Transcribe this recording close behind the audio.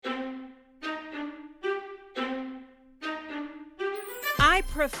I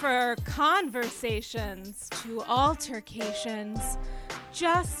prefer conversations to altercations.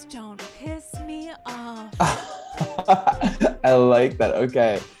 Just don't piss me off. I like that.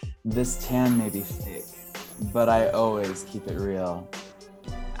 Okay. This tan may be fake, but I always keep it real.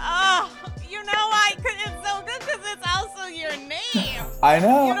 Oh, you know why? Because it's so good because it's also your name. I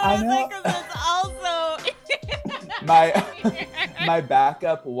know, You know I what I'm know. saying? Because it's also... My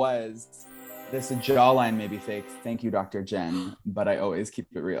backup was this jawline may be fake. Thank you, Dr. Jen, but I always keep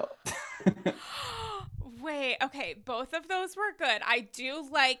it real. Wait, okay, both of those were good. I do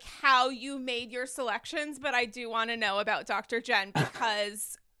like how you made your selections, but I do want to know about Dr. Jen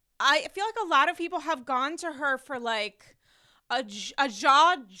because I feel like a lot of people have gone to her for like a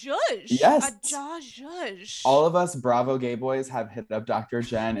jaw zhuzh. A Yes. jaw zhuzh. All of us Bravo gay boys have hit up Dr.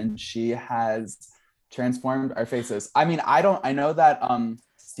 Jen, and she has transformed our faces. I mean, I know that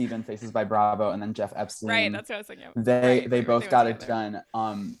Steven Faces by Bravo and then Jeff Epstein. Right, that's what I was thinking. They both got it done.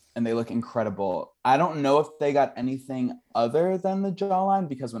 And they look incredible. I don't know if they got anything other than the jawline,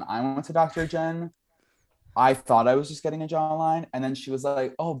 because when I went to Dr. Jen, I thought I was just getting a jawline, and then she was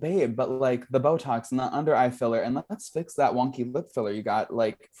like, "Oh, babe, but like the Botox and the under eye filler, and let's fix that wonky lip filler you got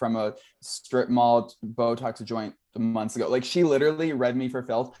like from a strip mall Botox joint months ago." Like she literally read me for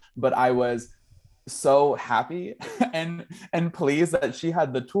filth, but I was so happy and pleased that she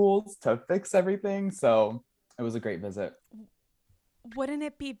had the tools to fix everything. So it was a great visit. Wouldn't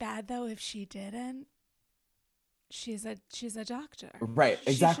it be bad though if she didn't? She's a doctor. Right,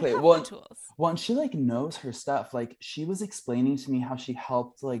 exactly. She should have the tools. Well, and she like knows her stuff. Like she was explaining to me how she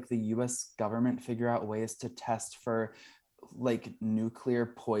helped like the US government figure out ways to test for like nuclear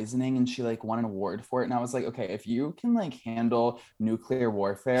poisoning, and she like won an award for it. And I was like, okay, if you can like handle nuclear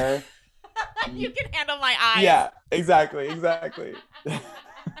warfare, you can handle my eyes. Yeah, exactly.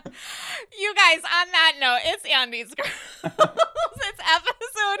 You guys, on that note, it's Andy's Girls. It's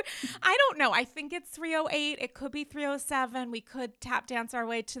episode, I don't know. I think it's 308. It could be 307. We could tap dance our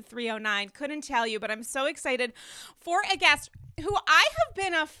way to 309. Couldn't tell you, but I'm so excited for a guest who I have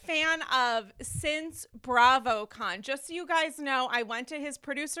been a fan of since BravoCon. Just so you guys know, I went to his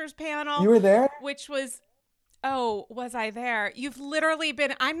producers panel. You were there? Which was... Oh, was I there? You've literally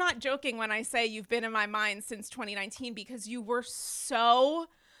been, I'm not joking when I say you've been in my mind since 2019 because you were so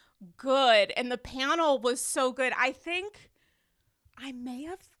good and the panel was so good. I think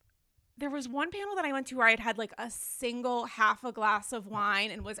there was one panel that I went to where I had like a single half a glass of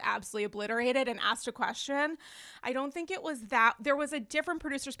wine and was absolutely obliterated and asked a question. I don't think it was that. There was a different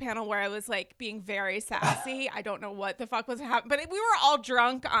producers panel where I was like being very sassy. I don't know what the fuck was happening, but we were all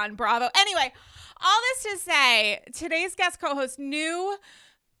drunk on Bravo. Anyway, all this to say, today's guest co-host, new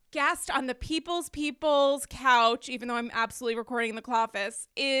guest on the People's couch, even though I'm absolutely recording in the Cloffice,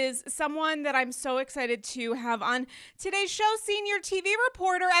 is someone that I'm so excited to have on today's show, senior TV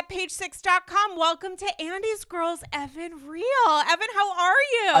reporter at page6.com. Welcome to Andy's Girls, Evan Real. Evan, how are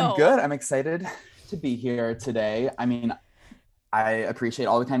you? I'm good. I'm excited to be here today. I mean, I appreciate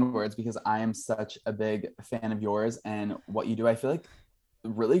all the kind words because I am such a big fan of yours and what you do. I feel like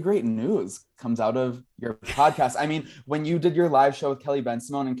really great news comes out of your podcast. I mean, when you did your live show with Kelly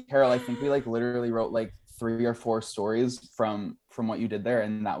Bensimon and Carol, I think we like literally wrote like 3 or 4 stories from what you did there,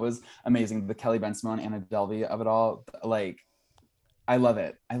 and that was amazing. The Kelly Bensimon, Anna Delvey of it all, like I love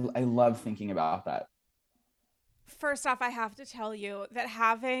it. I love thinking about that. First off, I have to tell you that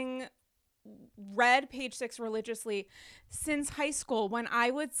having read Page Six religiously since high school, when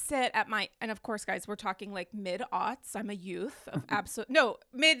I would sit at my, and of course guys, we're talking like mid-aughts, I'm a youth of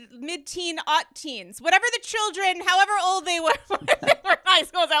mid-teen teens, whatever the children, however old they were when they were in high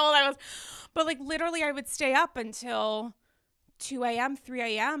school is how old I was, but like literally I would stay up until 2 a.m. 3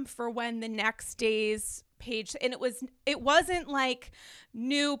 a.m. for when the next day's page, and it wasn't like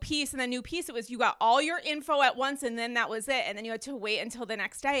new piece and then new piece. It was you got all your info at once and then that was it, and then you had to wait until the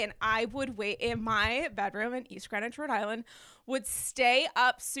next day. And I would wait in my bedroom in East Greenwich, Rhode Island, would stay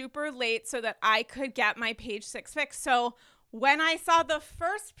up super late so that I could get my Page Six fix. So when I saw the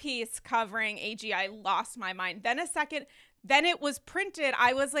first piece covering AG, I lost my mind. Then a second, then it was printed.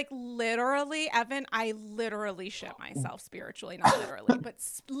 I was like, literally, Evan, I literally shit myself spiritually, not literally, but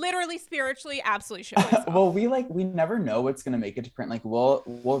literally spiritually, absolutely shit myself. Well, we never know what's going to make it to print. Like we'll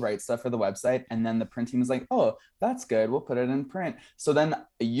write stuff for the website and then the print team is like, oh, that's good. We'll put it in print. So then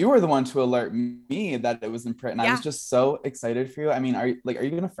you were the one to alert me that it was in print. And I was just so excited for you. I mean, are you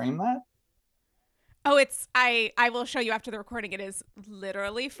going to frame that? Oh, I will show you after the recording. It is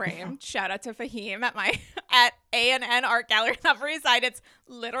literally framed. Shout out to Fahim at A&N Art Gallery on Upper East Side. It's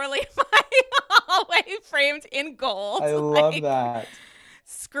literally my hallway framed in gold. I love that.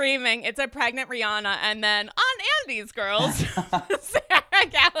 Screaming. It's a pregnant Rihanna. And then on Andy's Girls, Sarah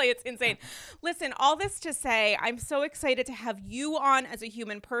Callie, it's insane. Listen, all this to say, I'm so excited to have you on as a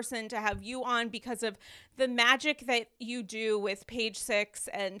human person, to have you on because of the magic that you do with Page Six.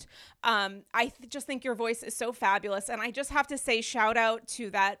 And just think your voice is so fabulous. And I just have to say, shout out to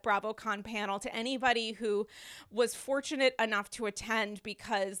that BravoCon panel, to anybody who was fortunate enough to attend,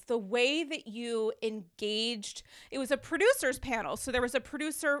 because the way that you engaged, it was a producers panel. So there was a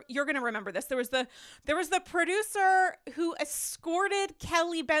producer, you're going to remember this. There was the producer who escorted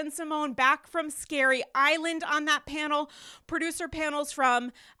Kelly Bensimon back from Scary Island on that panel. Producer panels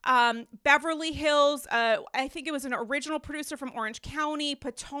from Beverly Hills. I think it was an original producer from Orange County,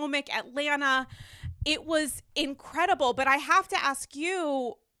 Potomac, Atlanta. It was incredible. But I have to ask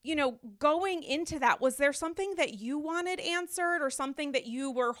you, going into that, was there something that you wanted answered or something that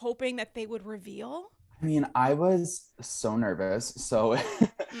you were hoping that they would reveal? I mean, I was so nervous. So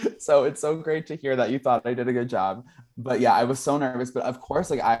so it's so great to hear that you thought I did a good job. But yeah, I was so nervous. But of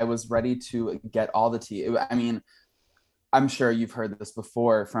course, like I was ready to get all the tea. I mean, I'm sure you've heard this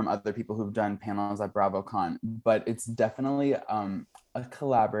before from other people who've done panels at BravoCon, but it's definitely a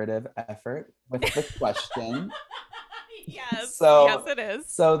collaborative effort with the question. Yes, So yes, it is.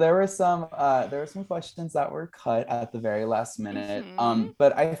 so there were some questions that were cut at the very last minute. Mm-hmm.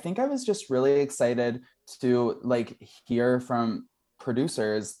 But I think I was just really excited to like hear from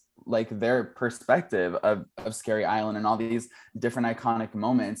producers like their perspective of Scary Island and all these different iconic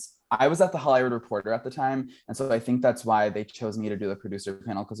moments. I was at the Hollywood Reporter at the time, and so I think that's why they chose me to do the producer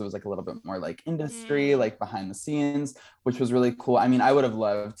panel, because it was like a little bit more like industry, like behind the scenes, which was really cool. I mean, I would have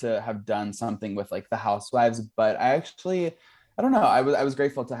loved to have done something with like the Housewives, but I don't know. I was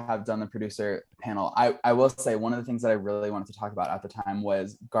grateful to have done the producer panel. I will say one of the things that I really wanted to talk about at the time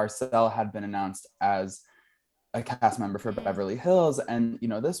was Garcelle had been announced as a cast member for Beverly Hills, and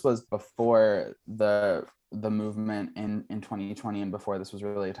this was before the movement in 2020 and before this was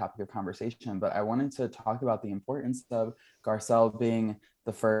really a topic of conversation. But I wanted to talk about the importance of Garcelle being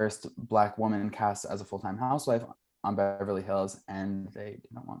the first Black woman cast as a full-time housewife on Beverly Hills, and they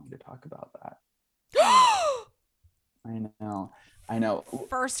didn't want me to talk about that. I know.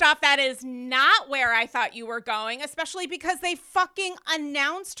 First off, that is not where I thought you were going, especially because they fucking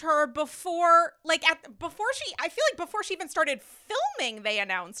announced her before she even started filming, they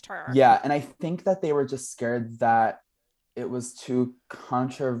announced her. Yeah, and I think that they were just scared that it was too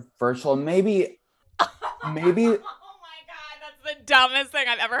controversial. Maybe Oh my God, that's the dumbest thing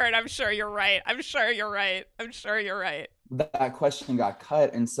I've ever heard. I'm sure you're right. That question got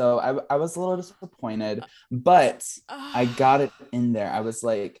cut, and so I was a little disappointed, but I got it in there. I was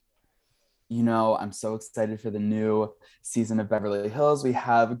like, I'm so excited for the new season of Beverly Hills. We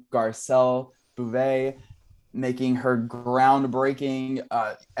have Garcelle Beauvais making her groundbreaking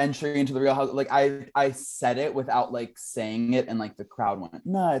entry into the Real House. Like I said it without like saying it, and like the crowd went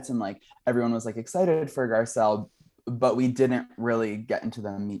nuts, and like everyone was like excited for Garcelle, but we didn't really get into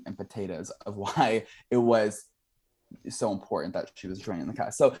the meat and potatoes of why it was so important that she was joining the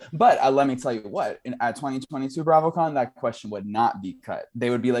cast. So, but let me tell you what, at 2022 BravoCon, that question would not be cut. They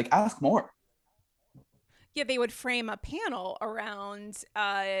would be like, ask more. Yeah, they would frame a panel around,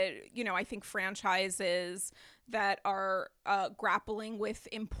 I think franchises that are grappling with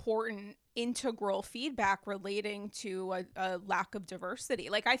important integral feedback relating to a lack of diversity.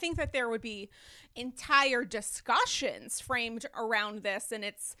 Like, I think that there would be entire discussions framed around this, and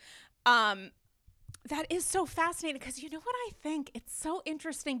it's that is so fascinating because you know what I think? It's so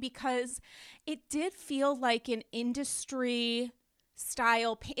interesting because it did feel like an industry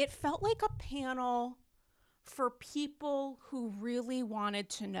style. It felt like a panel for people who really wanted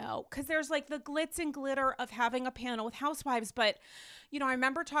to know, because there's like the glitz and glitter of having a panel with housewives. But, I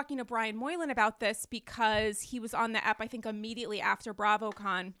remember talking to Brian Moylan about this because he was on the app, I think immediately after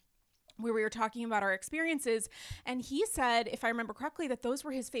BravoCon, where we were talking about our experiences. And he said, if I remember correctly, that those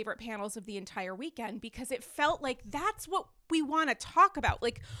were his favorite panels of the entire weekend because it felt like that's what we want to talk about.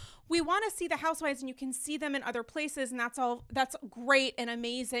 Like, we want to see the housewives and you can see them in other places, and that's great and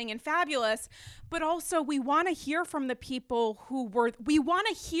amazing and fabulous. But also we want to hear from the people we want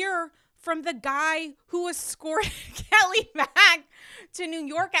to hear from the guy who escorted Kelly back to New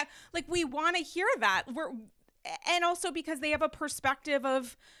York. Like, we want to hear that. And also because they have a perspective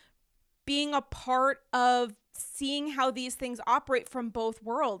of being a part of seeing how these things operate from both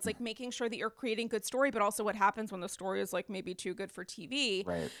worlds, like making sure that you're creating good story, but also what happens when the story is like maybe too good for TV.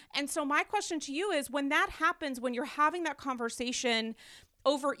 Right. And so my question to you is, when that happens, when you're having that conversation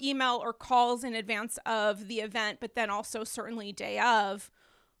over email or calls in advance of the event, but then also certainly day of,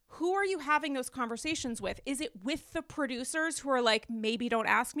 who are you having those conversations with? Is it with the producers who are like, maybe don't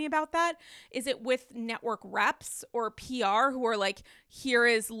ask me about that? Is it with network reps or PR who are like, here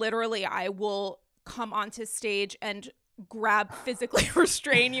is literally, I will come onto stage and grab, physically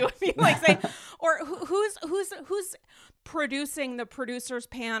restrain you? I mean, like, say, or who's producing the producers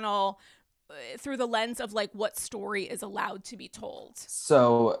panel through the lens of like what story is allowed to be told?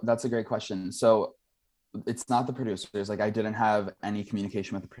 So that's a great question. So it's not the producers. Like, I didn't have any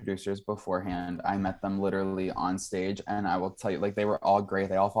communication with the producers beforehand. I met them literally on stage, and I will tell you, like, they were all great.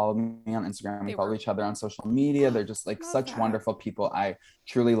 They all followed me on Instagram. We follow each other on social media. They're just like such wonderful people. I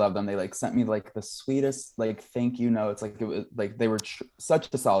truly love them. They like sent me like the sweetest like thank you notes. Like, it was like they were such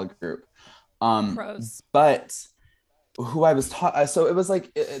a solid group. Pros. But who I was taught, so it was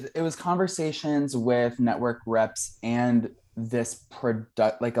like it was conversations with network reps and this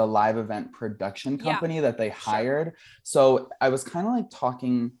product, like a live event production company that they hired. Sure. So I was kind of like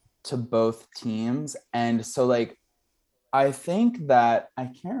talking to both teams. And so like, I think that, I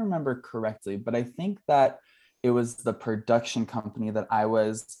can't remember correctly, but I think that it was the production company that I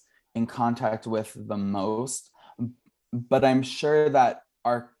was in contact with the most. But I'm sure that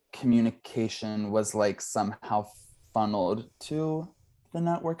our communication was like somehow funneled to the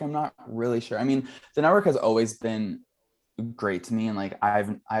network. I'm not really sure. I mean, the network has always been great to me, and like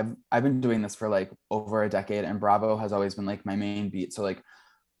I've been doing this for like over a decade, and Bravo has always been like my main beat. So like,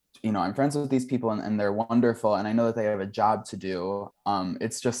 you know, I'm friends with these people, and they're wonderful, and I know that they have a job to do.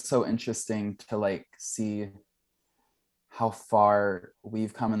 It's just so interesting to like see how far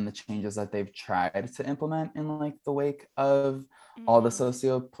we've come and the changes that they've tried to implement in like the wake of all the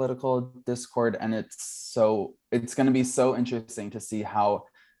socio-political discord. And it's going to be so interesting to see how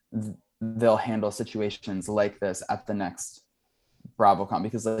they'll handle situations like this at the next BravoCon,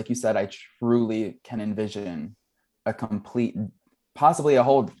 because like you said, I truly can envision a complete, possibly a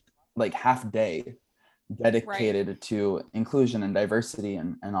whole like half day dedicated to inclusion and diversity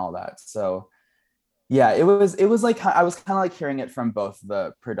and all that. So yeah, it was like, I was kind of like hearing it from both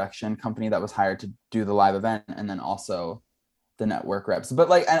the production company that was hired to do the live event and then also the network reps. But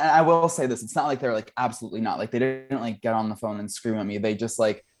like, and I will say this, it's not like they're like absolutely not, like they didn't like get on the phone and scream at me. They just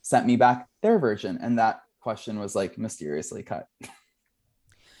like sent me back their version, and that question was like mysteriously cut.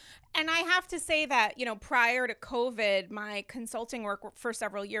 And I have to say that, you know, prior to COVID, my consulting work for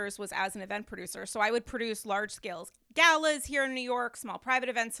several years was as an event producer. So I would produce large scale galas here in New York, small private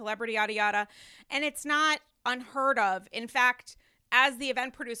events, celebrity, yada, yada. And it's not unheard of. In fact, as the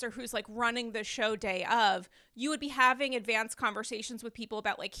event producer who's like running the show day of, you would be having advanced conversations with people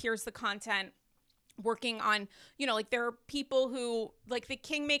about like, here's the content, working on, you know, like there are people who like the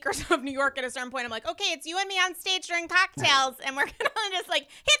kingmakers of New York at a certain point. I'm like, okay, it's you and me on stage during cocktails and we're gonna just like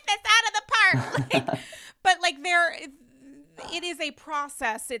hit this out of the park. Like, but like it is a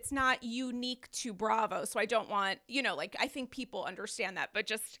process. It's not unique to Bravo. So I don't want, you know, like I think people understand that, but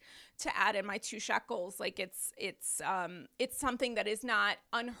just to add in my 2 shekels, like it's something that is not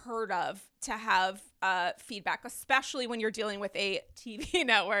unheard of to have feedback, especially when you're dealing with a TV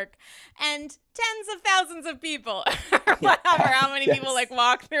network and tens of thousands of people, or whatever, how many people like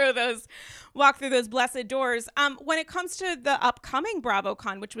walk through those blessed doors. When it comes to the upcoming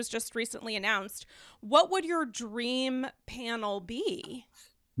BravoCon, which was just recently announced, what would your dream panel be?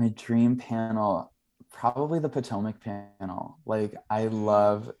 My dream panel, probably the Potomac panel. Like, I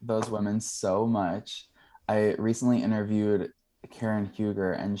love those women so much. I recently interviewed Karen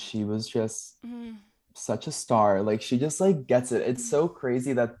Huger, and she was just such a star. Like, she just like gets it. It's so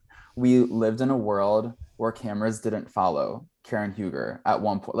crazy that we lived in a world where cameras didn't follow Karen Huger at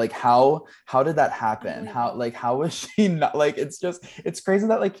one point. Like, how did that happen? How was she not, like, it's crazy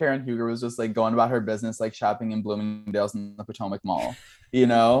that like Karen Huger was just like going about her business, like shopping in Bloomingdale's in the Potomac Mall, you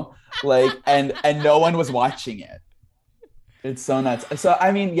know, like, and no one was watching it. It's so nuts. So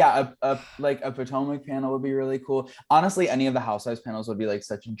I mean, yeah, like a Potomac panel would be really cool. Honestly, any of the Housewives panels would be like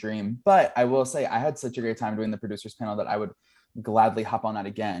such a dream. But I will say, I had such a great time doing the producers panel that I would gladly hop on that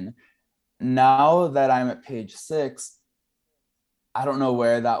again. Now that I'm at page 6, I don't know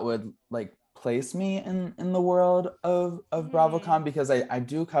where that would like place me in the world of BravoCon, because I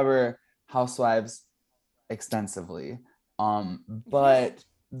do cover Housewives extensively. But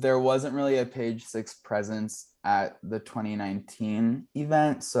there wasn't really a page 6 presence at the 2019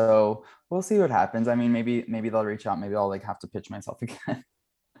 event, so we'll see what happens. I mean, maybe they'll reach out. Maybe I'll like have to pitch myself again.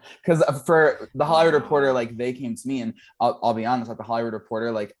 Because for the Hollywood Reporter, like they came to me, and I'll be honest, at the Hollywood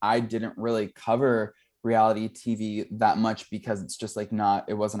Reporter, like I didn't really cover reality TV that much because it's just like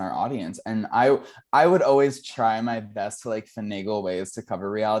it wasn't our audience. And I would always try my best to like finagle ways to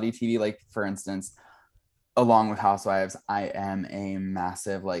cover reality TV. Like, for instance, along with Housewives, I am a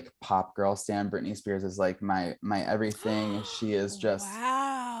massive like pop girl stan. Britney Spears is like my everything. She is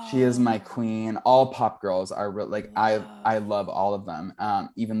my Wow. queen. All pop girls are like I Whoa. love all of them.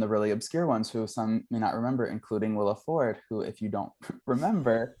 Even the really obscure ones who some may not remember, including Willa Ford, who, if you don't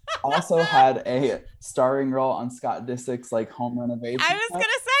remember, also had a starring role on Scott Disick's like home I renovation was show. gonna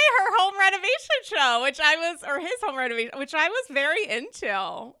say her home renovation show, or his home renovation, which I was very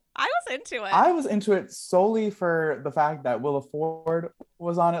into. I was into it. I was into it solely for the fact that Willa Ford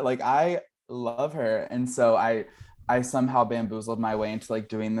was on it. Like I love her, and so I somehow bamboozled my way into like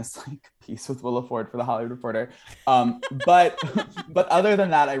doing this like piece with Willa Ford for the Hollywood Reporter. But but other than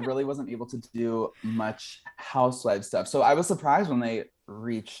that, I really wasn't able to do much housewife stuff. So I was surprised when they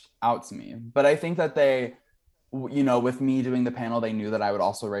reached out to me. But I think that they, you know, with me doing the panel, they knew that I would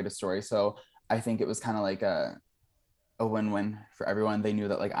also write a story. So I think it was kind of like a win-win for everyone. They knew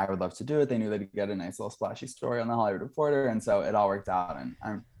that like I would love to do it. They knew they'd get a nice little splashy story on the Hollywood Reporter, and so it all worked out. And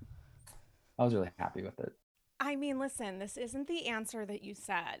I was really happy with it. I mean, listen, this isn't the answer that you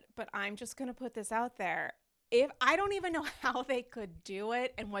said, but I'm just going to put this out there. If I don't even know how they could do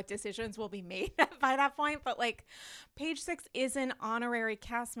it and what decisions will be made by that point, but like Page Six is an honorary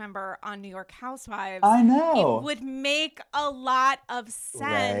cast member on New York Housewives. I It know, would make a lot of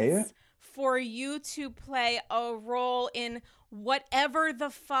right? sense for you to play a role in whatever the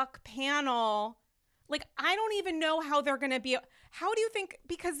fuck panel. Like, I don't even know how they're going to be. How do you think?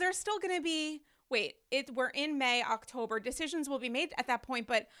 Because they're still going to be. Wait, we're in May, October. Decisions will be made at that point,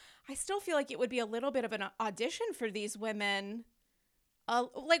 but I still feel like it would be a little bit of an audition for these women.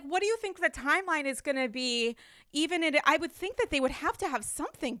 Like, what do you think the timeline is going to be? I would think that they would have to have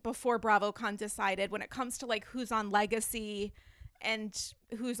something before BravoCon decided when it comes to like who's on Legacy and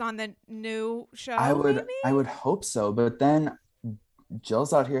who's on the new show, maybe? I would hope so, but then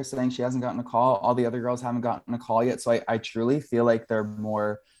Jill's out here saying she hasn't gotten a call. All the other girls haven't gotten a call yet. So I truly feel like they're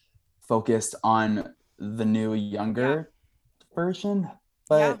more focused on the new Yeah. younger version. Yeah.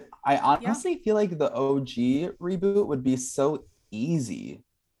 But I Yeah. honestly feel like the OG reboot would be so easy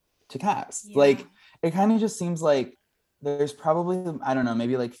to cast. Yeah. Like it kind of just seems like there's probably, I don't know,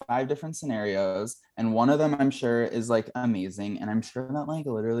 maybe like five different scenarios, and one of them I'm sure is like amazing, and I'm sure that like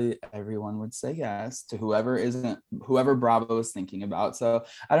literally everyone would say yes to whoever Bravo is thinking about. So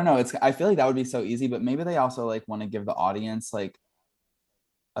I don't know, it's I feel like that would be so easy, but maybe they also like want to give the audience like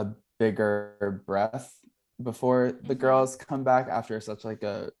a bigger breath before the Mm-hmm. girls come back after such like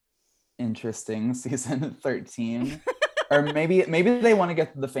a interesting season 13. Or maybe they want to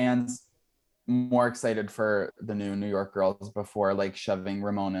get the fans more excited for the new New York girls before like shoving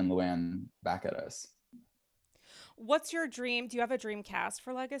Ramona and Luann back at us. What's your dream? Do you have a dream cast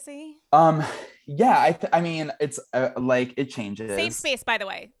for Legacy? Um, yeah, I mean it's like it Safe changes. space, by the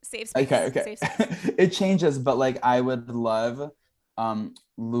way. Safe Okay, space. okay. Safe space. It changes, but like I would love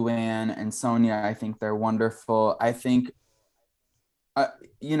Luann and Sonia. I think they're wonderful. I think uh,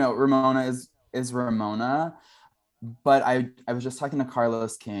 you know, Ramona is Ramona, but I was just talking to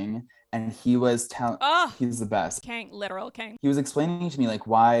Carlos King, and Oh, he's the best. King, literal King. He was explaining to me like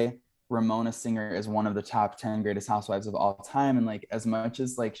why Ramona Singer is one of the top 10 greatest housewives of all time. And like as much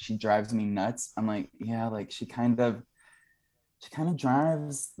as like she drives me nuts, I'm like, yeah, like she kind of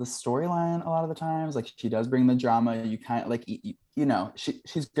drives the storyline a lot of the times. Like she does bring the drama. You kind of like you know,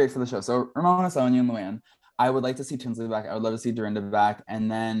 she's great for the show. So Ramona, Sonia, and Luann. I would like to see Tinsley back. I would love to see Dorinda back. And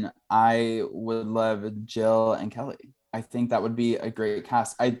then I would love Jill and Kelly. I think that would be a great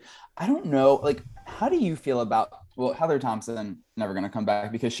cast. I don't know, like, how do you feel about, well, Heather Thompson never gonna come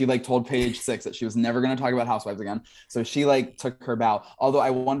back because she like told Page Six that she was never gonna talk about Housewives again. So she like took her bow. Although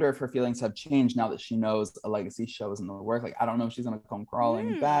I wonder if her feelings have changed now that she knows a legacy show is in the work. Like I don't know if she's gonna come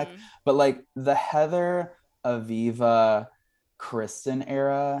crawling back, Hmm. but like the Heather, Aviva, Kristen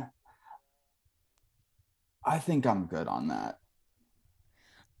era, I think I'm good on that.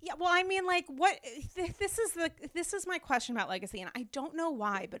 Yeah, well, I mean, like, this is my question about Legacy, and I don't know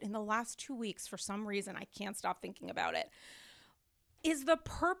why, but in the last 2 weeks, for some reason, I can't stop thinking about it. Is the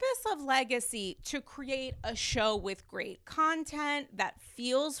purpose of Legacy to create a show with great content that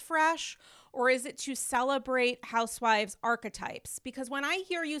feels fresh, or is it to celebrate housewives archetypes? Because when I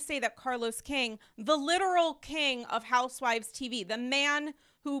hear you say that Carlos King, the literal king of housewives TV, the man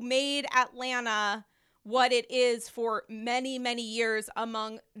who made Atlanta what it is for many, many years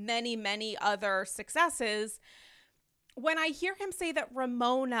among many, many other successes, when I hear him say that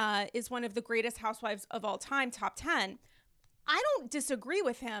Ramona is one of the greatest housewives of all time, top 10, I don't disagree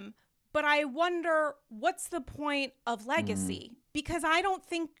with him, but I wonder what's the point of Mm. Legacy? Because I don't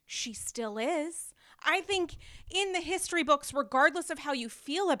think she still is. I think in the history books, regardless of how you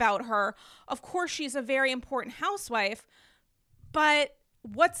feel about her, of course she's a very important housewife, but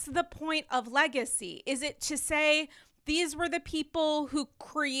what's the point of legacy? Is it to say these were the people who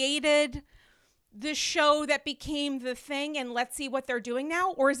created the show that became the thing and let's see what they're doing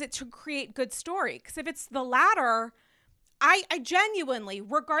now? Or is it to create good story? Because if it's the latter, I genuinely,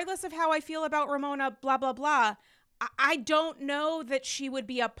 regardless of how I feel about Ramona, blah, blah, blah, I don't know that she would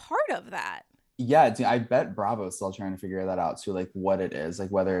be a part of that. Yeah, I bet Bravo's still trying to figure that out too, like what it is, like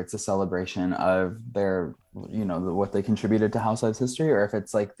whether it's a celebration of their, what they contributed to Housewives history, or if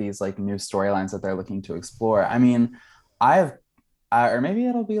it's like these like new storylines that they're looking to explore. I mean, I've, or maybe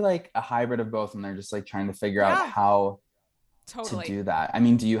it'll be like a hybrid of both, and they're just like trying to figure out how Totally. to do that. I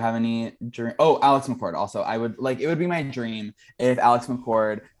mean, do you have any dream? Oh, Alex McCord. Also, I would like, it would be my dream if Alex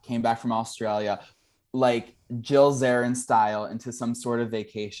McCord came back from Australia, like Jill Zarin style, into some sort of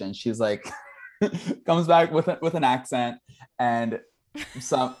vacation. She's like comes back with an accent and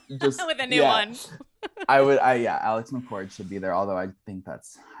some just with a new one. Yeah, Alex McCord should be there, although I think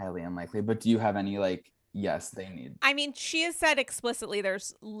that's highly unlikely. But do you have any like, yes, they need? I mean, she has said explicitly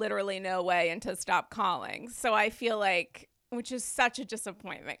there's literally no way into Stop Calling. So I feel like, which is such a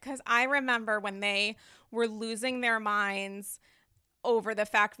disappointment, because I remember when they were losing their minds over the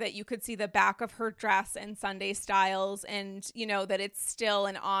fact that you could see the back of her dress in Sunday Styles, and that it's still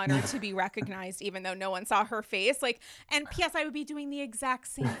an honor to be recognized even though no one saw her face. Like, and P.S. I would be doing the exact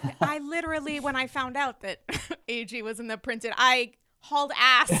same thing. I literally, when I found out that AG was in the printed, I hauled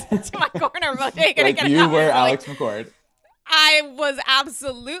ass to my corner bodega like to get you were Alex like, McCord. I was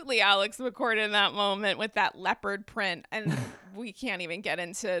absolutely Alex McCord in that moment with that leopard print, and we can't even get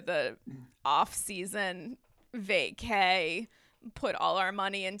into the off-season vacay, put all our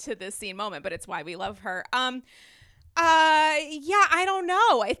money into this scene moment, but it's why we love her. Yeah, I don't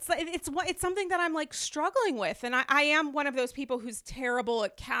know. It's something that I'm like struggling with, and I am one of those people who's terrible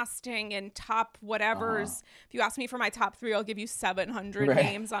at casting and top whatevers. If you ask me for my top 3, I'll give you 700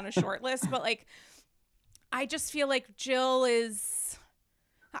 names on a short list, but like, I just feel like Jill is,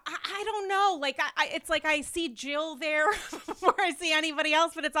 I don't know. Like, it's like I see Jill there before I see anybody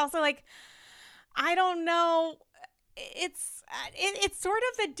else, but it's also like, I don't know. It's sort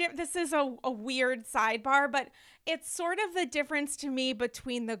of this is a weird sidebar, but it's sort of the difference to me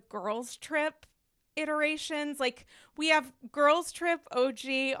between the Girls Trip iterations. Like, we have Girls Trip,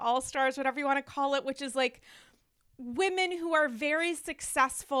 OG, All Stars, whatever you want to call it, which is like women who are very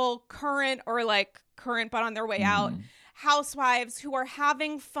successful, current but on their way out, housewives who are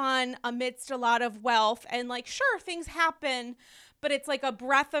having fun amidst a lot of wealth, and like, sure, things happen, but it's like a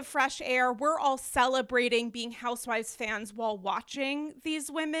breath of fresh air. We're all celebrating being Housewives fans while watching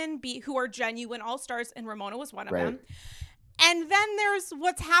these women who are genuine all-stars, and Ramona was one of them. And then there's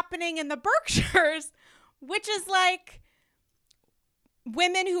what's happening in the Berkshires, which is like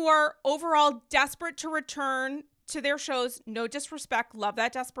women who are overall desperate to return to their shows. No disrespect. Love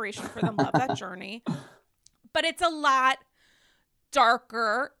that desperation for them. Love that journey. But it's a lot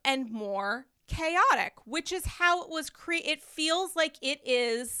darker and more chaotic, which is how it was created. It feels like it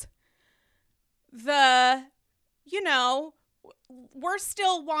is we're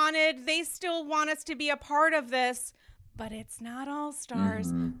still wanted. They still want us to be a part of this, but it's not All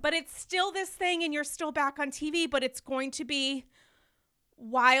Stars. But it's still this thing, and you're still back on TV, but it's going to be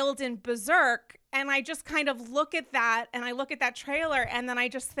wild and berserk. And I just kind of look at that, and I look at that trailer, and then I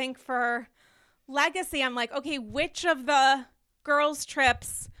just think for legacy, I'm like, okay, which of the girls'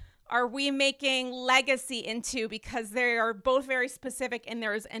 trips are we making legacy into? Because they are both very specific, and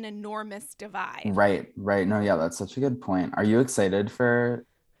there's an enormous divide. Right. No, yeah, that's such a good point. Are you excited for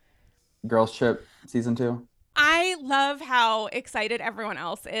Girls Trip season 2? I love how excited everyone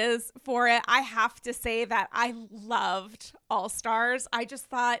else is for it. I have to say that I loved All Stars. I just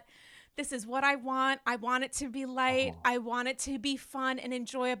thought, this is what I want. I want it to be light. I want it to be fun and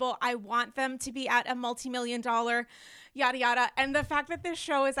enjoyable. I want them to be at a multi-million-dollar yada yada. And the fact that this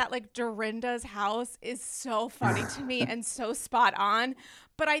show is at like Dorinda's house is so funny to me and so spot on.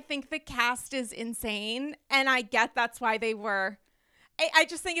 But I think the cast is insane, and I get that's why they were. I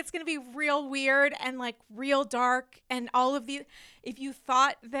just think it's going to be real weird and like real dark, and all of these. If you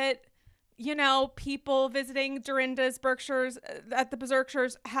thought that, people visiting Dorinda's Berkshires at the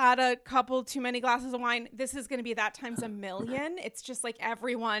Berkshires had a couple too many glasses of wine, this is going to be that times a million. It's just like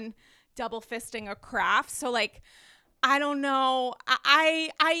everyone double fisting a craft. So like, I don't know.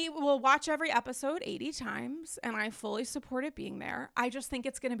 I will watch every episode 80 times, and I fully support it being there. I just think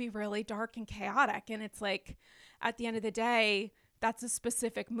it's going to be really dark and chaotic. And it's like, at the end of the day, that's a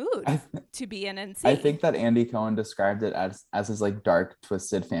specific mood I, to be in and I see. think that Andy Cohen described it as his like dark,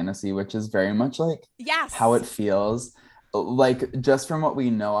 twisted fantasy, which is very much like how Yes. it feels. Like just from what we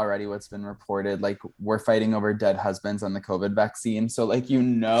know already, what's been reported, like we're fighting over dead husbands on the COVID vaccine. So like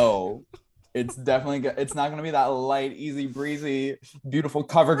it's definitely it's not gonna be that light, easy breezy, beautiful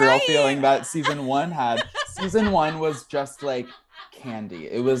cover girl Right. feeling that season one had. Season one was just like candy.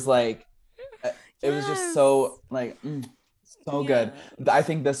 It was like it was just Yes. so like so good. I Yes.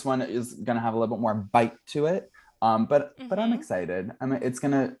 think this one is gonna have a little bit more bite to it. But I'm Mm-hmm. excited. I mean, it's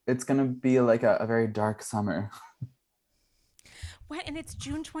gonna be like a very dark summer. What? And it's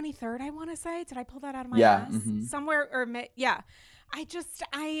June 23rd, I want to say. Did I pull that out of my Yeah. ass? Hmm. Somewhere or yeah.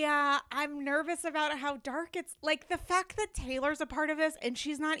 I'm nervous about how dark it's like the fact that Taylor's a part of this and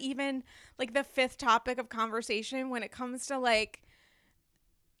she's not even like the fifth topic of conversation when it comes to like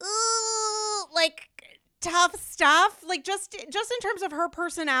ooh, like tough stuff. Like just in terms of her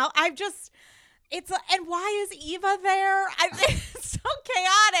personality, I've just and why is Eva there? It's so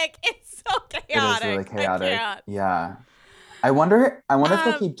chaotic. It's so It is really chaotic. I chaotic. can't. Yeah. I wonder if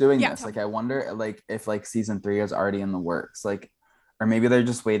they'll keep doing Yeah, this. tell Like me. I wonder like if like season three is already in the works. Like or maybe they're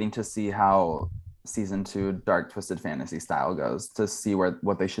just waiting to see how season two dark twisted fantasy style goes to see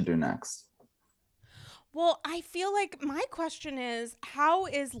what they should do next. Well, I feel like my question is how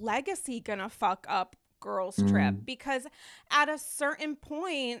is Legacy gonna fuck up Girls Trip? Mm. Because at a certain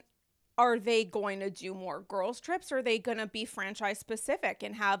point, are they going to do more girls trips or are they going to be franchise specific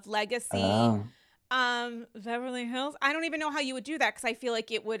and have Legacy Oh. Beverly Hills? I don't even know how you would do that because I feel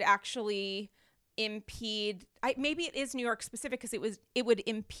like it would actually impede maybe it is New York specific because it would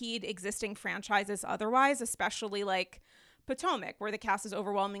impede existing franchises otherwise, especially like Potomac where the cast is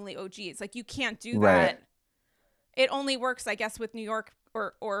overwhelmingly OGs. Like you can't do Right. that. It only works, I guess, with New York,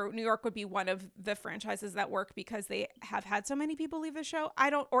 or New York would be one of the franchises that work because they have had so many people leave the show. I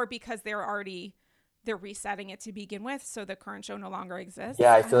don't, or because they're resetting it to begin with, so the current show no longer Yeah, exists.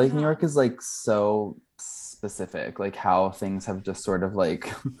 I I feel don't like New know. York is like so specific, like how things have just sort of like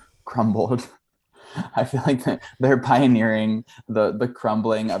crumbled. I feel like they're pioneering the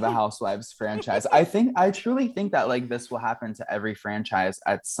crumbling of a Housewives franchise. I truly think that like this will happen to every franchise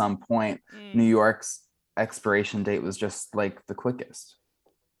at some point. New Mm, York's expiration date was just like the quickest.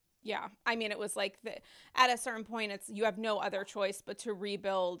 yeah, I mean, it was like at a certain point, it's you have no other choice but to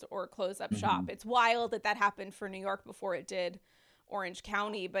rebuild or close up shop. Mhm. It's wild that happened for New York before it did Orange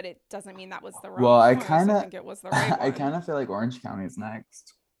County, but it doesn't mean that was the Well, wrong choice. I think it was the right I one. kind of feel like Orange County is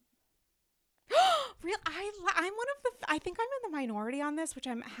next. Real, I'm one of the. I think I'm in the minority on this, which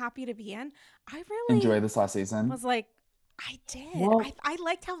I'm happy to be in. I Enjoy really this last season. was like, I did. Well, I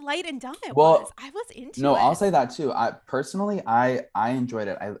liked how light and dumb it was. well, I was into no, I'll it. say that too. I personally, I enjoyed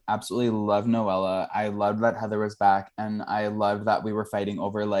it. I absolutely love Noella. I loved that Heather was back, and I loved that we were fighting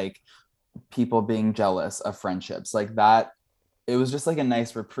over like people being jealous of friendships like that. It was just like a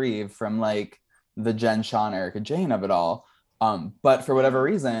nice reprieve from like the Jen, Sean, Erica, Jane of it all. But for whatever Mm.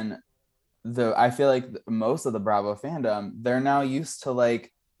 reason, I feel like most of the Bravo fandom, they're now used to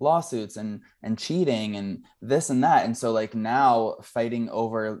like lawsuits and cheating and this and that. And so like now fighting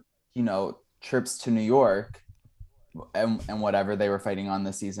over, trips to New York and whatever they were fighting on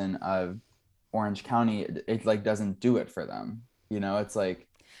this season of Orange County, it like doesn't do it for them. It's like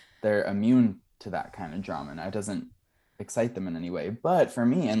they're immune to that kind of drama and it doesn't excite them in any way. But for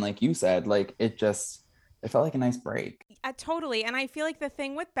me, and like you said, like it felt like a nice break. Totally. And I feel like the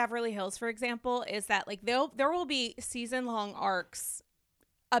thing with Beverly Hills, for example, is that like there will be season long arcs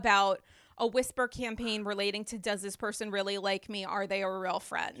about a whisper campaign relating to does this person really like me? Are they a real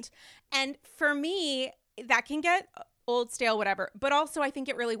friend? And for me, that can get old, stale, whatever. But also, I think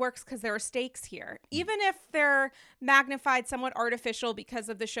it really works because there are stakes here. Even if they're magnified, somewhat artificial because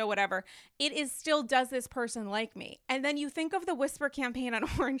of the show, whatever, it is still does this person like me? And then you think of the whisper campaign on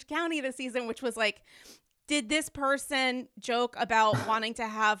Orange County this season, which was like, did this person joke about wanting to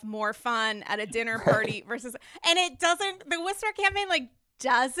have more fun at a dinner Right. party versus and it doesn't the whisper campaign like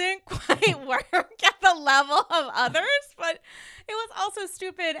doesn't quite work at the level of others, but it was also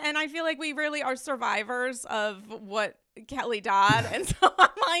stupid and I feel like we really are survivors of what Kelly Dodd and so I'm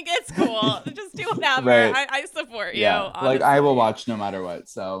like it's cool just do whatever Right. I support you Yeah. Like I will honestly. watch no matter what.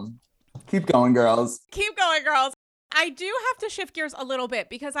 So keep going, girls. Keep going, girls. I do have to shift gears a little bit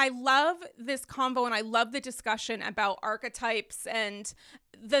because I love this convo and I love the discussion about archetypes and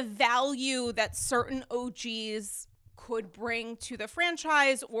the value that certain OGs could bring to the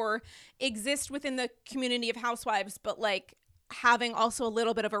franchise or exist within the community of housewives, but like having also a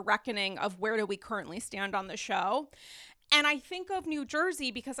little bit of a reckoning of where do we currently stand on the show. And I think of New Jersey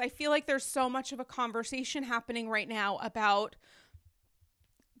because I feel like there's so much of a conversation happening right now about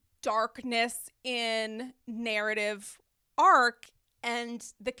darkness in narrative arc and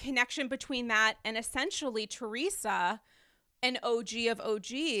the connection between that and essentially Teresa, an OG of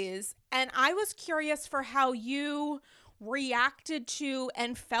OGs. And I was curious for how you reacted to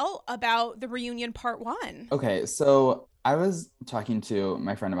and felt about the reunion part one. Okay, so I was talking to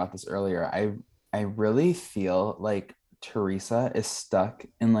my friend about this earlier. I really feel like Teresa is stuck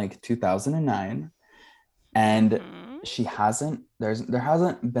in like 2009, and Mm-hmm. there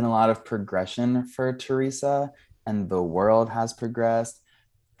hasn't been a lot of progression for Teresa, and the world has progressed,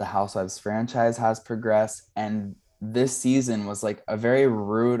 the Housewives franchise has progressed, and this season was like a very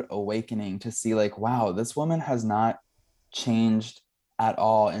rude awakening to see like, wow, this woman has not changed at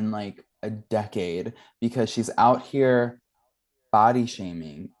all in like a decade, because she's out here body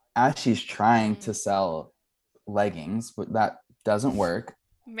shaming as she's trying to sell leggings, but that doesn't work.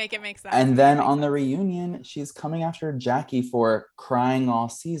 Make it make sense. And Make it then make on the sense. reunion, she's coming after Jackie for crying all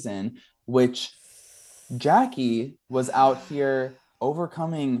season, which Jackie was out here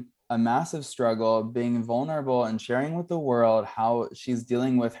overcoming a massive struggle, being vulnerable and sharing with the world how she's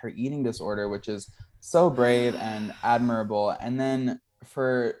dealing with her eating disorder, which is so brave and admirable. And then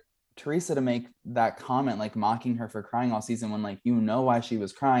for Teresa to make that comment, like mocking her for crying all season, when like you know why she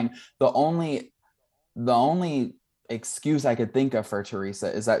was crying, the only excuse I could think of for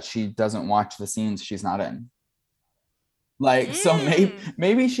Teresa is that she doesn't watch the scenes she's not in. Like, so Mm.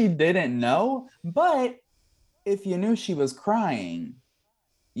 maybe she didn't know, but if you knew she was crying,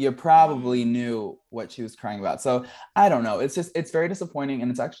 you probably Mm. knew what she was crying about. So I don't know. It's very disappointing, and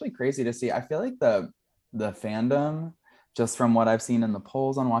it's actually crazy to see. I feel like the fandom, just from what I've seen in the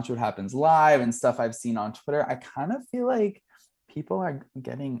polls on Watch What Happens Live and stuff I've seen on Twitter, I kind of feel like people are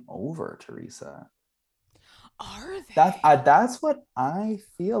getting over Teresa. Are That's they? that's what I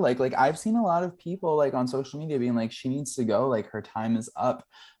feel like. Like I've seen a lot of people like on social media being like, she needs to go, like her time is up.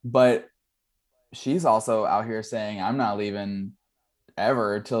 But she's also out here saying, I'm not leaving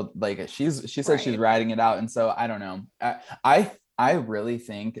ever till like she said she's Right. riding it out. And so I don't know. I really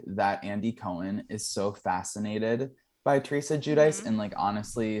think that Andy Cohen is so fascinated by Teresa Giudice, Mm-hmm. and like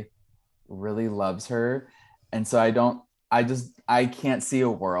honestly really loves her. And so I can't see a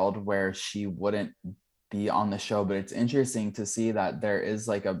world where she wouldn't be on the show. But it's interesting to see that there is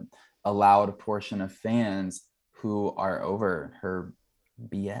like a loud portion of fans who are over her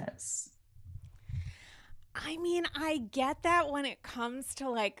BS. I mean, I get that when it comes to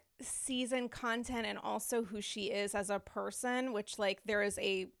like season content and also who she is as a person, which like there is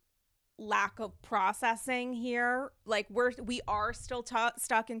a lack of processing here. Like we are still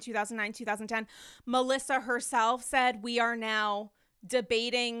stuck in 2009, 2010. Melissa herself said we are now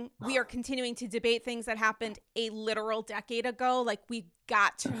we are continuing to debate things that happened a literal decade ago. Like we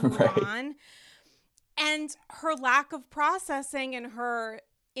got to move Right. on. And her lack of processing and her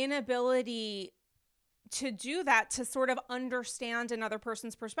inability to do that, to sort of understand another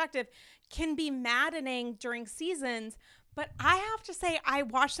person's perspective, can be maddening during seasons. But I have to say, I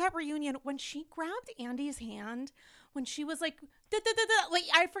watched that reunion when she grabbed Andy's hand, when she was like, da, da, da, da. Like,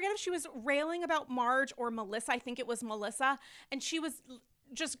 I forget if she was railing about Marge or Melissa. I think it was Melissa. And she was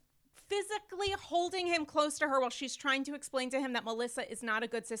just physically holding him close to her while she's trying to explain to him that Melissa is not a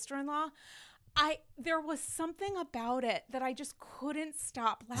good sister-in-law. There was something about it that I just couldn't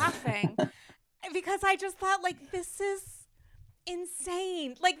stop laughing, because I just thought, like, this is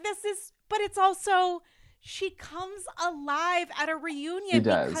insane. Like, this is, but it's also, she comes alive at a She reunion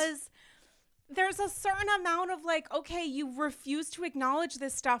does. because there's a certain amount of like, okay, you refuse to acknowledge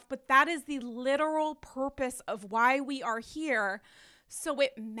this stuff, but that is the literal purpose of why we are here. So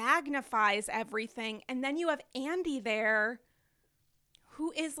it magnifies everything. And then you have Andy there,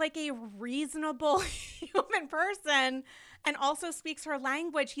 who is like a reasonable human person and also speaks her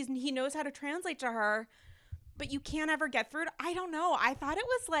language. He knows how to translate to her, but you can't ever get through it. I don't know. I thought it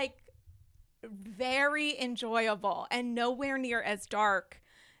was like very enjoyable and nowhere near as dark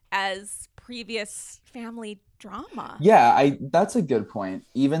as previous family drama. Yeah, I that's a good point.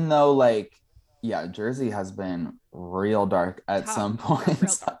 Even though like yeah, Jersey has been real dark at Tough, some real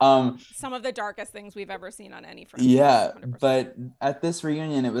points. dark. Some of the darkest things we've ever seen on any franchise, Yeah, 100%. but at this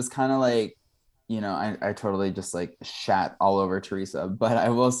reunion it was kind of like, I totally just like shat all over Teresa, but I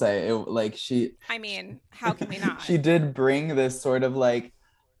will say it like I mean, how can we not? she did bring this sort of like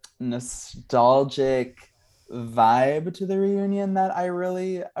nostalgic vibe to the reunion that I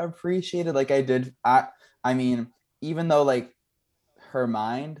really appreciated. Like I mean, even though like her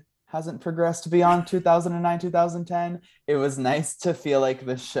mind hasn't progressed beyond 2009, 2010, it was nice to feel like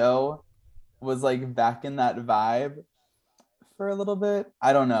the show was like back in that vibe for a little bit.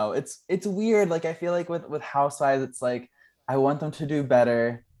 I don't know. It's weird. Like I feel like with Housewives, it's like I want them to do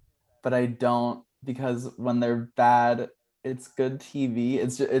better, but I don't, because when they're bad, it's good TV.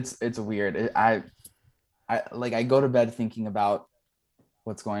 It's weird. I like I go to bed thinking about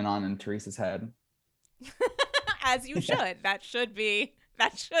what's going on in Teresa's head. As you Yeah. should. That should be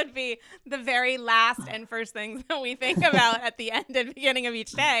the very last and first things that we think about at the end and beginning of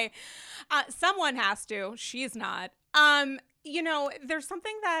each day. Someone has to. She's not. There's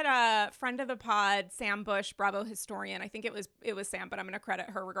something that a friend of the pod, Sam Bush, Bravo historian, I think it was Sam, but I'm going to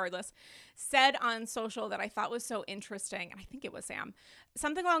credit her regardless, said on social that I thought was so interesting, and I think it was Sam.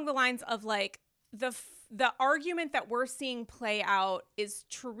 Something along the lines of like the argument that we're seeing play out is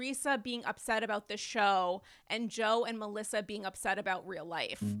Teresa being upset about the show and Joe and Melissa being upset about real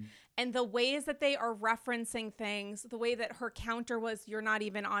life. Mm. And the ways that they are referencing things, the way that her counter was, "You're not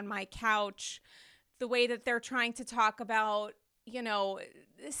even on my couch," the way that they're trying to talk about,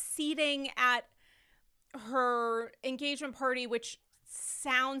 seating at her engagement party, which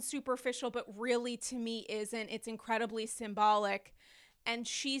sounds superficial, but really to me isn't. It's incredibly symbolic. And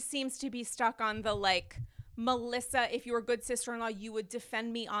she seems to be stuck on the like, Melissa, if you were a good sister-in-law, you would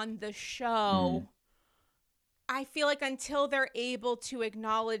defend me on the show. Mm. I feel like until they're able to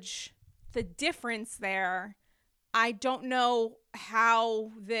acknowledge the difference there, I don't know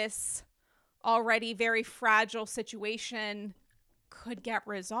how this already very fragile situation could get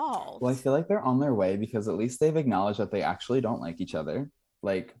Well, I resolved. feel like they're on their way because at least they've acknowledged that they actually don't like each other.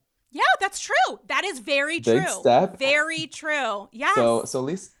 Like, Yeah, that's true. That is very big true. step. Very true. So Yes. so at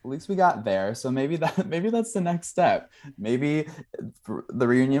least we got there. So maybe that's the next step. Maybe the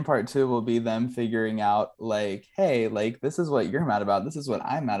reunion part two will be them figuring out like, hey, like this is what you're mad about. This is what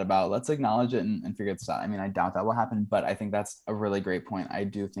I'm mad about. Let's acknowledge it and figure this out. I mean, I doubt that will happen, but I think that's a really great point. I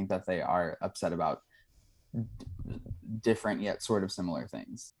do think that they are upset about different yet sort of similar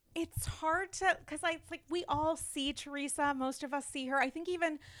things. It's hard to, because it's like we all see Teresa. Most of us see her. I think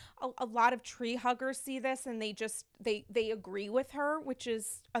even a lot of tree huggers see this and they agree with her, which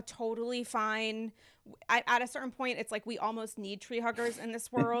is a totally fine. At a certain point, it's like we almost need tree huggers in this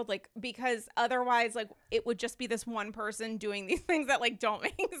world, like because otherwise, like it would just be this one person doing these things that like don't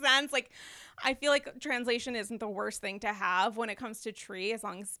make sense. Like I feel like translation isn't the worst thing to have when it comes to tree, as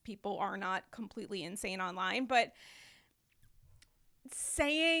long as people are not completely insane online, but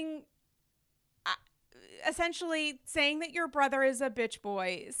saying uh, essentially saying that your brother is a bitch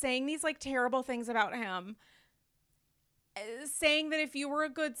boy, saying these like terrible things about him, saying that if you were a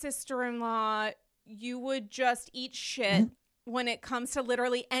good sister-in-law, you would just eat shit when it comes to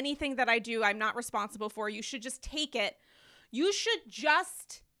literally anything that I do, I'm not responsible for. You should just take it. You should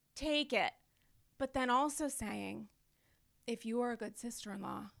just take it. But then also saying, if you were a good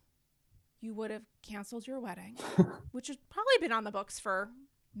sister-in-law, you would have canceled your wedding, which has probably been on the books for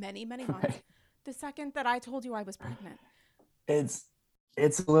many, many months. Right. The second that I told you I was pregnant. It's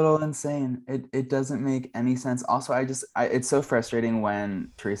it's a little insane. It doesn't make any sense. Also, it's so frustrating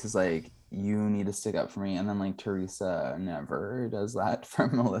when Teresa's like, you need to stick up for me, and then like Teresa never does that for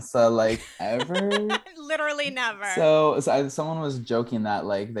Melissa, like ever. Literally never. Someone was joking that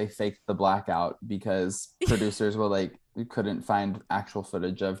like they faked the blackout because producers were like couldn't find actual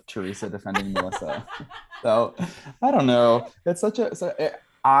footage of Teresa defending Melissa. So I don't know.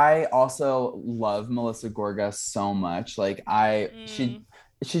 I also love Melissa Gorga so much. Like Mm.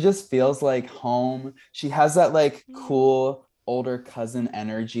 she just feels like home. She has that like Mm. cool older cousin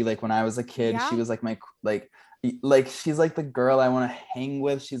energy. Like when I was a kid, she Yeah. was like my like she's like the girl I want to hang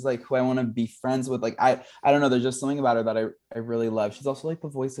with. She's like who I want to be friends with. Like I don't know. There's just something about her that I really love. She's also like the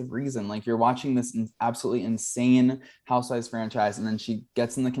voice of reason. Like you're watching this absolutely insane Housewives franchise, and then she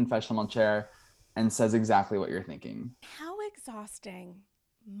gets in the confessional chair and says exactly what you're thinking. How exhausting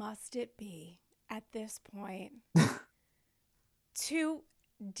must it be at this point to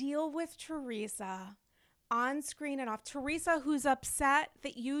deal with Teresa on screen and off? Teresa, who's upset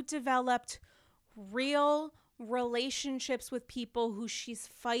that you developed real relationships with people who she's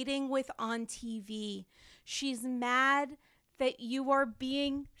fighting with on TV. She's mad that you are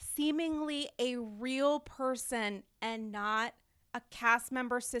being seemingly a real person and not a cast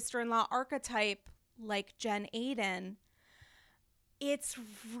member sister-in-law archetype like Jen Aiden. It's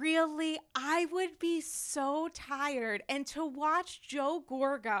really, I would be so tired. And to watch Joe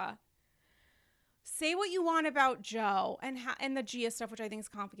Gorga, say what you want about Joe and the Gia stuff, which I think is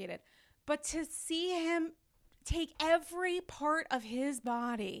complicated, but to see him take every part of his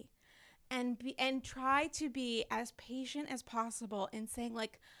body and try to be as patient as possible in saying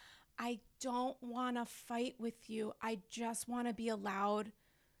like, I don't want to fight with you. I just want to be allowed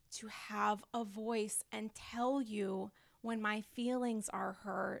to have a voice and tell you when my feelings are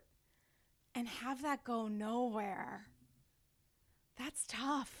hurt and have that go nowhere. That's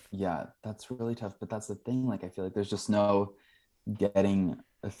tough. Yeah, that's really tough. But that's the thing. Like, I feel like there's just no getting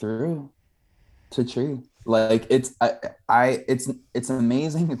through to Tree. Like, it's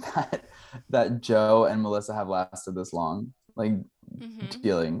amazing that Joe and Melissa have lasted this long, like Hmm.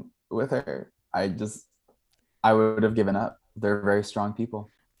 dealing with her. I would have given up. They're very strong people.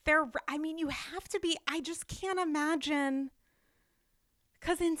 I mean, you have to be, I just can't imagine.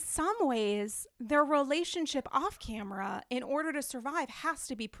 Because in some ways, their relationship off camera, in order to survive, has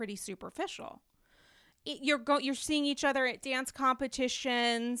to be pretty superficial. You're seeing each other at dance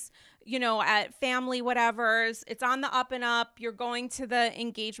competitions, at family whatevers. It's on the up and up. You're going to the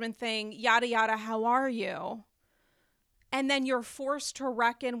engagement thing, yada yada. How are you? And then you're forced to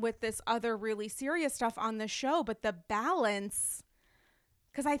reckon with this other really serious stuff on the show. But the balance,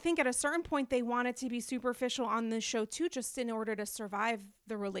 because I think at a certain point they want it to be superficial on the show too, just in order to survive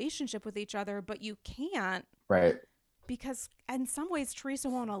the relationship with each other. But you can't, Right. because in some ways Teresa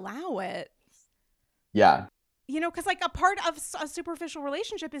won't allow it. Yeah. Because like a part of a superficial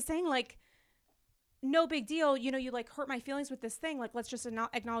relationship is saying like, no big deal. You like hurt my feelings with this thing. Like, let's just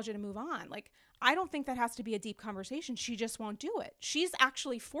acknowledge it and move on. Like, I don't think that has to be a deep conversation. She just won't do it. She's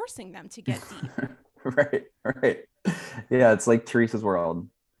actually forcing them to get deep. Right. Right. Yeah. It's like Teresa's world.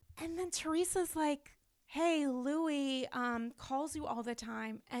 And then Teresa's like, hey, Louis calls you all the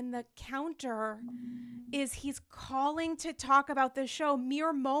time. And the counter is he's calling to talk about the show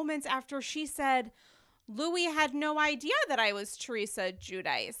mere moments after she said, Louis had no idea that I was Teresa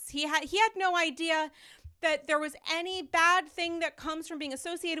Giudice. He had no idea that there was any bad thing that comes from being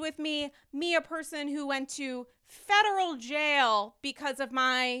associated with me, a person who went to federal jail because of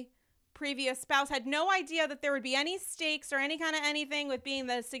my previous spouse, had no idea that there would be any stakes or any kind of anything with being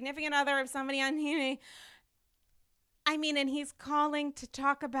the significant other of somebody on here. I mean, and he's calling to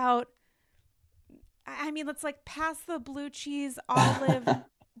talk about, I mean, let's like pass the blue cheese olive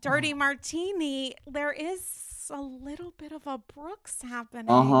dirty martini. There is a little bit of a Brooks happening.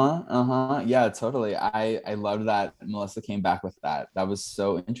 Uh-huh. Uh-huh. Yeah, totally. I love that Melissa came back with that. That was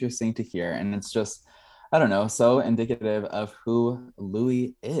so interesting to hear. And it's just, I don't know, so indicative of who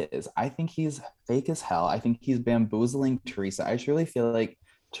Louis is. I think he's fake as hell. I think he's bamboozling Teresa. I truly feel like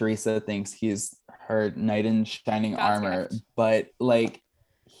Teresa thinks he's her knight in shining God's armor, gift. but like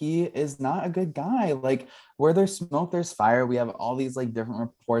he is not a good guy. Like, where there's smoke, there's fire. We have all these like different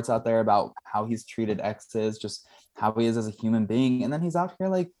reports out there about how he's treated exes, just how he is as a human being. And then he's out here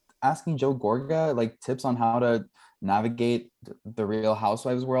like asking Joe Gorga like tips on how to navigate the Real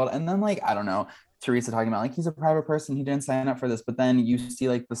Housewives world. And then like, I don't know, Teresa talking about like he's a private person, he didn't sign up for this. But then you see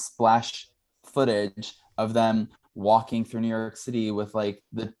like the splash footage of them walking through New York City with like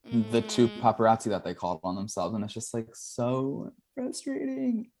the two Mm. paparazzi that they called on themselves. And it's just like so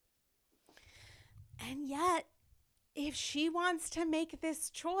frustrating. And yet, if she wants to make this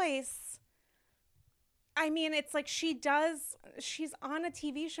choice, I mean, it's like she's on a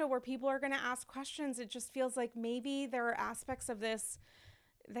TV show where people are going to ask questions. It just feels like maybe there are aspects of this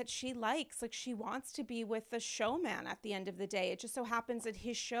that she likes. Like, she wants to be with the showman at the end of the day. It just so happens that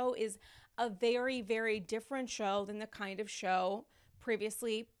his show is a very, very different show than the kind of show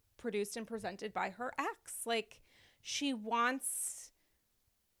previously produced and presented by her ex. Like, she wants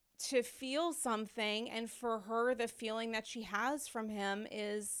to feel something, and for her, the feeling that she has from him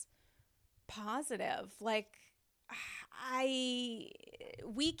is positive. Like, I,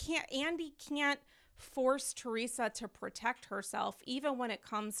 Andy can't force Teresa to protect herself, even when it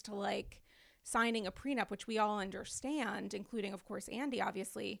comes to like signing a prenup, which we all understand, including, of course, Andy,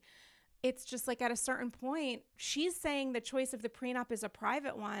 obviously. It's just like at a certain point, she's saying the choice of the prenup is a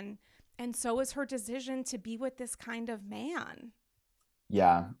private one. And so is her decision to be with this kind of man.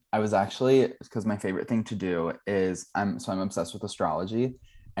 Yeah, I was actually, because my favorite thing to do is I'm obsessed with astrology.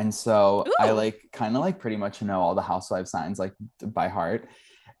 And so I Ooh. like kind of like pretty much know all the housewife signs like by heart.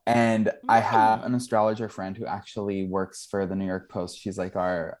 And I have Mm. an astrologer friend who actually works for the New York Post. She's like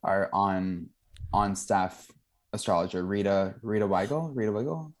our on staff astrologer, Rita Weigel, Rita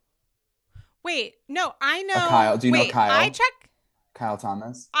Weigel. Wait, no, I Kyle. know. Do you know Wait, I Kyle? check. Kyle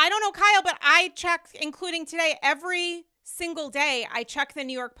Thomas? I don't know Kyle, but I check, including today, every single day, I check the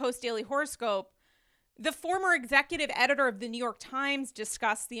New York Post Daily Horoscope. The former executive editor of the New York Times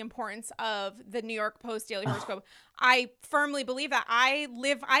discussed the importance of the New York Post Daily Horoscope. I firmly believe that I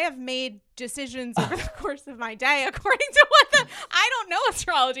have made decisions over the course of my day according to I don't know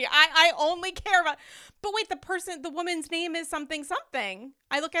astrology. I only care about, but wait, the woman's name is something something.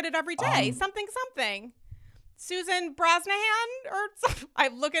 I look at it every day. um, Something something. Susan Brosnahan or something. I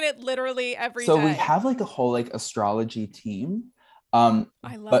look at it literally every so we day. have like a whole like astrology team. Um,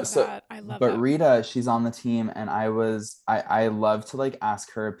 I but love so that. I love but that. Rita, she's on the team, and I love to like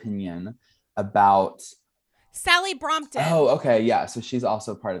ask her opinion about. Sally Brompton. Oh, okay, yeah. So she's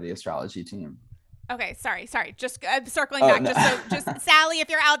also part of the astrology team. Okay, sorry. Just circling Oh back. no. Just Sally, if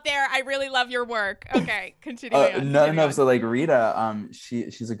you're out there, I really love your work. Okay, continuing on. No, Continue no. on. So like Rita,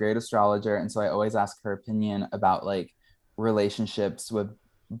 she's a great astrologer, and so I always ask her opinion about like relationships with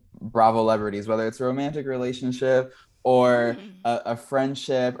Bravo celebrities, whether it's a romantic relationship or Mm, a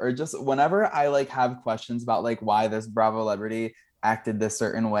friendship, or just whenever I like have questions about like why this Bravo celebrity acted this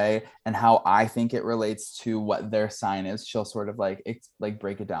certain way and how I think it relates to what their sign is, she'll sort of like like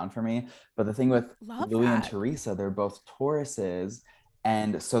break it down for me. But the thing with love Louis and that. Teresa, they're both Tauruses,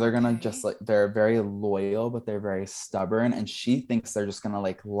 and so they're gonna just Okay. like they're very loyal, but they're very stubborn. And she thinks they're just gonna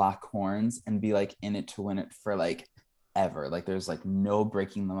like lock horns and be like in it to win it for like ever. Like there's like no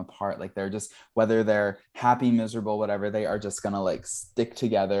breaking them apart. Like they're just whether they're happy, miserable, whatever, they are just gonna like stick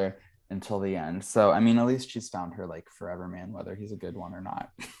together until the end. So I mean, at least she's found her like forever man, whether he's a good one or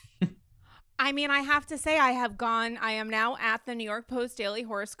not. I mean, I have to say, I am now at the New York Post Daily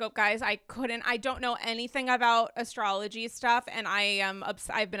Horoscope, guys. I don't know anything about astrology stuff, and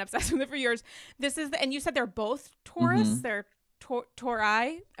I've been obsessed with it for years. And you said they're both Taurus? Mm-hmm. They're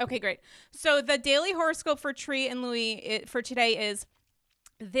Tauri? Okay, great. So the daily horoscope for Tree and Louis for today is: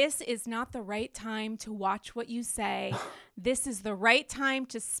 this is not the right time to watch what you say. This is the right time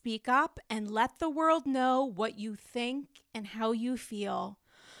to speak up and let the world know what you think and how you feel.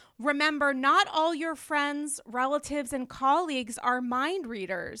 Remember, not all your friends, relatives, and colleagues are mind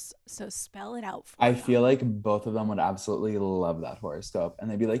readers, so spell it out for I feel them. like both of them would absolutely love that horoscope.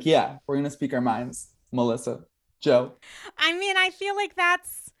 And they'd be like, yeah, we're gonna speak our minds. Melissa, Joe. I mean, I feel like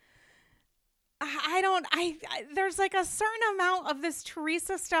that's. I don't. There's like a certain amount of this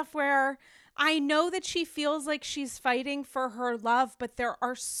Teresa stuff where I know that she feels like she's fighting for her love, but there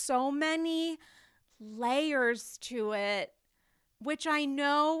are so many layers to it, which I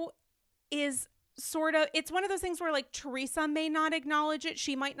know is sort of, it's one of those things where like Teresa may not acknowledge it.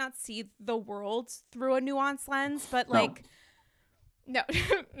 She might not see the world through a nuanced lens, but No. like, no,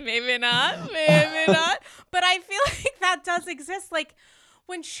 maybe not, maybe not. But I feel like that does exist. Like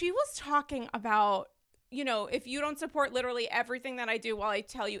when she was talking about, if you don't support literally everything that I do while I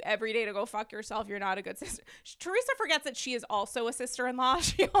tell you every day to go fuck yourself, you're not a good sister. Teresa forgets that she is also a sister-in-law.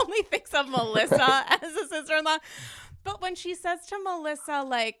 She only thinks of Melissa as a sister-in-law. But when she says to Melissa,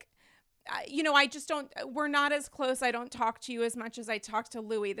 like, I just don't, we're not as close. I don't talk to you as much as I talk to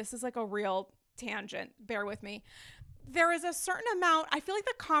Louis. This is like a real tangent. Bear with me. There is a certain amount, I feel like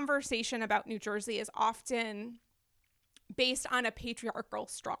the conversation about New Jersey is often based on a patriarchal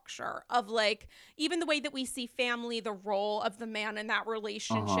structure of like even the way that we see family, the role of the man in that Uh-huh.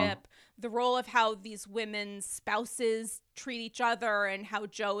 relationship, the role of how these women's spouses treat each other, and how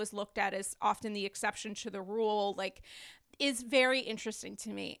Joe is looked at as often the exception to the rule, like is very interesting to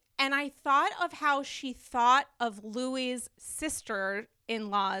me. And I thought of how she thought of Louis's sister in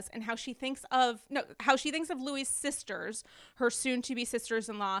laws, and how she thinks of no how she thinks of Louis's sisters, her soon to be sisters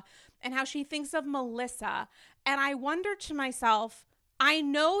in law, and how she thinks of Melissa. And I wonder to myself, I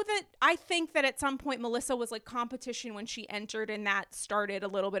think that at some point Melissa was like competition when she entered, and that started a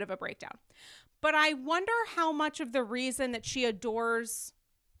little bit of a breakdown. But I wonder how much of the reason that she adores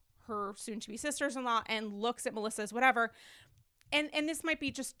her soon to be sisters in law and looks at Melissa as whatever, and this might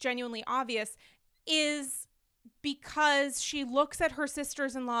be just genuinely obvious, is because she looks at her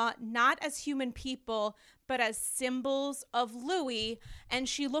sisters in law not as human people, but as symbols of Louis. And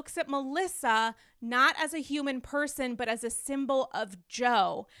she looks at Melissa not as a human person, but as a symbol of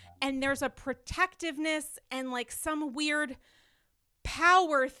Joe. And there's a protectiveness and like some weird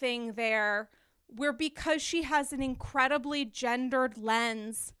power thing there, where because she has an incredibly gendered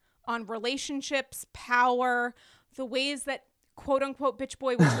lens on relationships, power, the ways that quote unquote bitch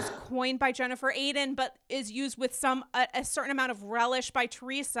boy, which was coined by Jennifer Aiden but is used with a certain amount of relish by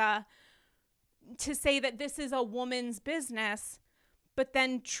Teresa, to say that this is a woman's business, but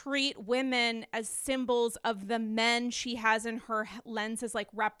then treat women as symbols of the men she has in her lens as like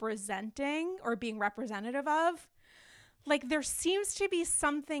representing or being representative of. Like there seems to be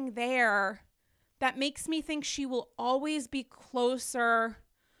something there that makes me think she will always be closer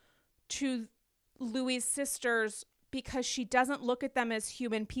to Louis's sisters, because she doesn't look at them as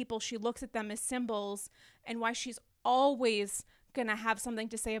human people. She looks at them as symbols, and why she's always going to have something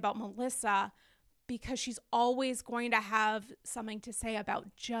to say about Melissa, because she's always going to have something to say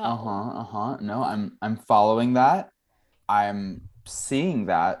about Joe. Uh-huh. Uh-huh. No, I'm following that. I'm seeing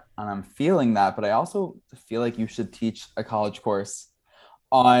that and I'm feeling that, but I also feel like you should teach a college course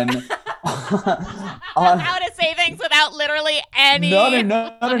on on How to say things without literally no, no, any. no,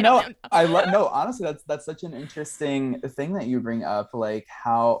 no, I no. don't know. I love no, honestly, that's such an interesting thing that you bring up, like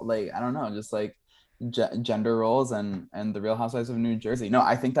how, like, I don't know, just like gender roles and the Real Housewives of New Jersey. No,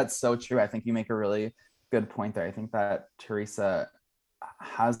 I think that's so true. I think you make a really good point there. I think that Teresa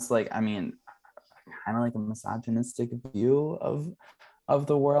has, like, I mean, kind of like a misogynistic view of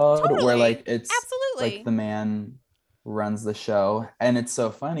the world, where like Totally. it's like Absolutely. the man runs the show. And it's so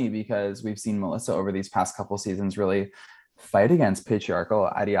funny because we've seen Melissa over these past couple seasons really fight against patriarchal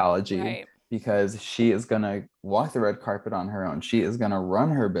ideology, Right. because she is going to walk the red carpet on her own. She is going to run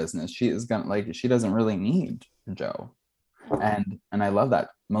her business. She is going to, like, she doesn't really need Joe. Mhm. And I love that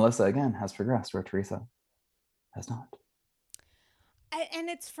Melissa again has progressed where Teresa has not. And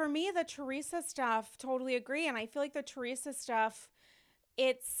it's for me the Teresa stuff. Totally agree. And I feel like the Teresa stuff,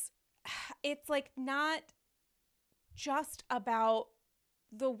 it's it's like not just about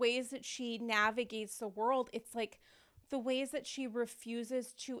the ways that she navigates the world. It's like the ways that she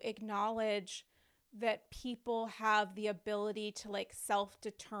refuses to acknowledge that people have the ability to like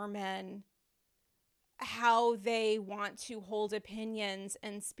self-determine how they want to hold opinions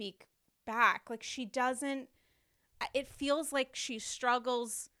and speak back. Like she doesn't, it feels like she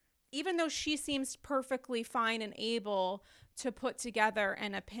struggles, even though she seems perfectly fine and able to put together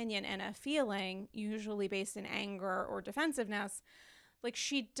an opinion and a feeling, usually based in anger or defensiveness. Like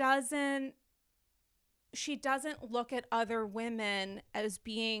she doesn't look at other women as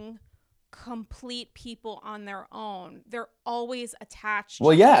being complete people on their own. They're always Well, attached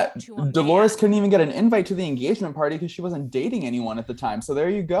yeah, to a Dolores man. couldn't even get an invite to the engagement party because she wasn't dating anyone at the time. So there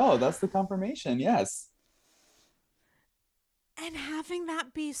you go. That's the confirmation. Yes. And having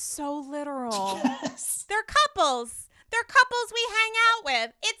that be so literal. Yes. They're couples. They're couples we hang out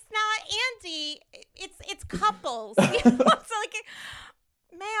with. It's not Andy. It's couples. You know, it's like,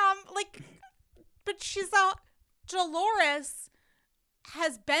 ma'am, like, but she's a Dolores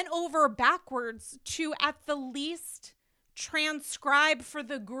has bent over backwards to at the least transcribe for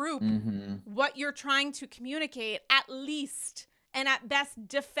the group Mm-hmm. what you're trying to communicate, at least, and at best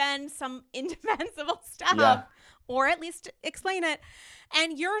defend some indefensible Yeah. stuff, or at least explain it.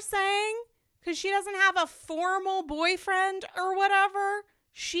 And you're saying because she doesn't have a formal boyfriend or whatever,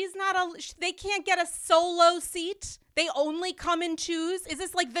 she's not they can't get a solo seat. They only come in twos. Is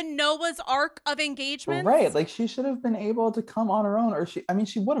this like the Noah's Ark of Right. engagements? Like she should have been able to come on her own, or I mean,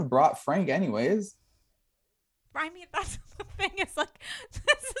 she would have brought Frank anyways. I mean, that's the thing. Is like,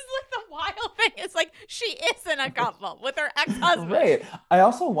 this is like the wild thing. It's like she is in a couple with her ex-husband. Right. I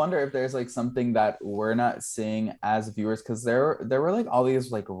also wonder if there's like something that we're not seeing as viewers, because there were like all these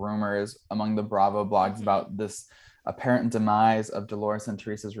like rumors among the Bravo blogs Mm-hmm. about this apparent demise of Dolores and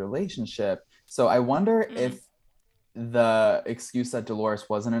Teresa's relationship. So I wonder Mm. if the excuse that Dolores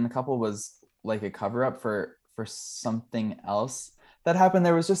wasn't in a couple was like a cover up for something else that happened.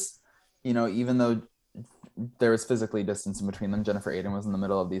 There was just, even though there was physically distance in between them, Jennifer Aiden was in the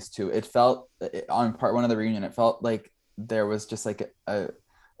middle of these two. It felt, on part one of the reunion, it felt like there was just like a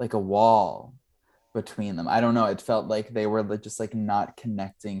wall between them. I don't know. It felt like they were just like not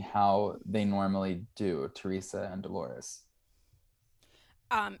connecting how they normally do, Teresa and Dolores.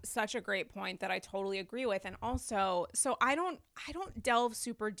 Such a great point that I totally agree with. And also, so I don't delve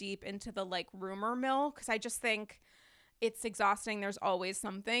super deep into the like rumor mill because I just think it's exhausting. There's always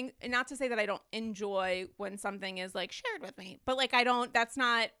something. And not to say that I don't enjoy when something is like shared with me, but like I don't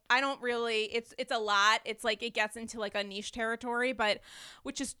really, it's a lot. It's like it gets into like a niche territory, but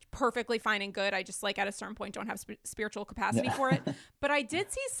which is perfectly fine and good. I just like at a certain point don't have spiritual capacity Yeah. for it. But I did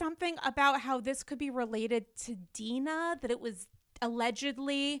see something about how this could be related to Dina, that it was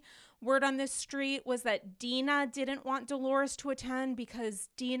allegedly, word on this street was that Dina didn't want Dolores to attend because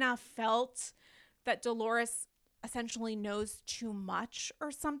Dina felt that Dolores essentially knows too much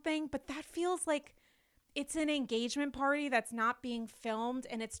or something. But that feels like it's an engagement party that's not being filmed,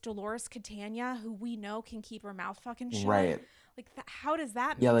 and it's Dolores Catania, who we know can keep her mouth fucking shut. Right. Like, how does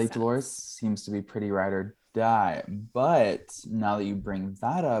that Yeah, make like Dolores sense? seems to be pretty ride or die. But now that you bring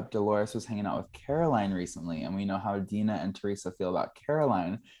that up, Dolores was hanging out with Caroline recently, and we know how Dina and Teresa feel about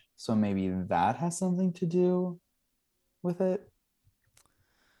Caroline. So maybe that has something to do with it.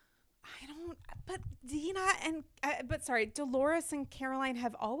 I don't. But Dina and but sorry, Dolores and Caroline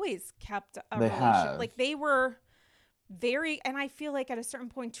have always kept a They relationship. have. Like they were very, and I feel like at a certain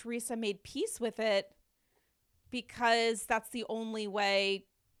point Teresa made peace with it because that's the only way.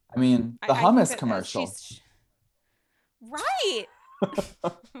 I mean, the I think hummus that as commercial. she's right.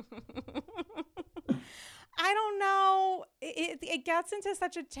 I don't know. It gets into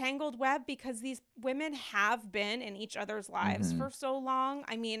such a tangled web because these women have been in each other's lives Hmm. for so long.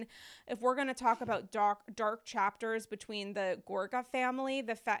 I mean, if we're going to talk about dark chapters between the Gorga family,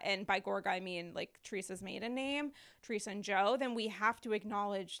 and by Gorga I mean like Teresa's maiden name, Teresa and Joe, then we have to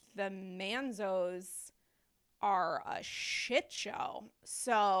acknowledge the Manzos are a shit show.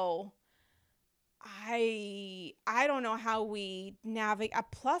 So I don't know how we navigate.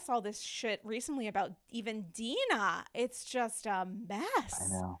 Plus all this shit recently about even Dina. It's just a I mess.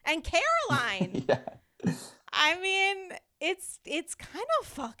 know. And Caroline. Yeah. I mean, it's kind of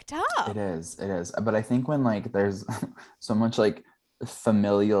fucked It up. is. It is. But I think when like there's so much like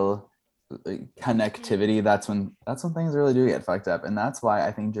familial Mm-hmm. connectivity, that's when things really do get fucked up. And that's why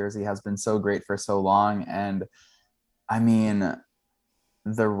I think Jersey has been so great for so long. And I mean,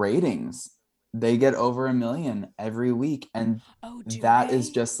 the ratings, they get over 1 million every week. And Oh, do that is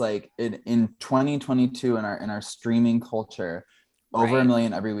they? just like in 2022 in our streaming culture, over a Right.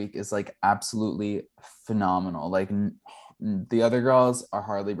 million every week is like absolutely phenomenal. Like the other girls are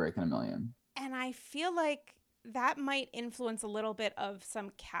hardly breaking 1 million. And I feel like that might influence a little bit of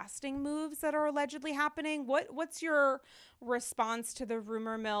some casting moves that are allegedly happening. What's your response to the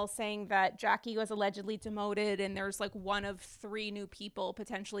rumor mill saying that Jackie was allegedly demoted and there's like one of three new people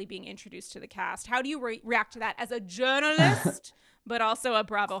potentially being introduced to the cast? How do you react to that as a journalist, but also a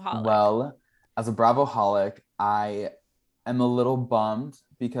Bravo holic? Well, as a Bravoholic, I am a little bummed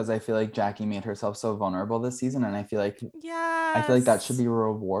because I feel like Jackie made herself so vulnerable this season, and I feel like that should Yes. be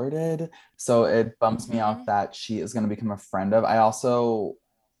rewarded. So it bumps me Mm-hmm. out that she is going to become a friend of. I also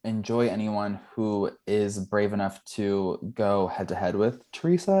enjoy anyone who is brave enough to go head to head with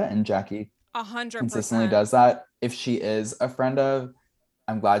Teresa, and Jackie A hundred consistently percent. does that. If she is a friend of,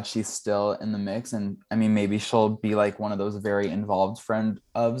 I'm glad she's still in the mix. And I mean, maybe she'll be like one of those very involved friend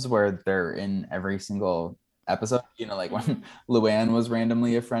ofs where they're in every single episode. Like Mm-hmm. when Luann was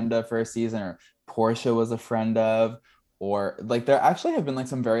randomly a friend of for a season, or Portia was a friend of, or like there actually have been like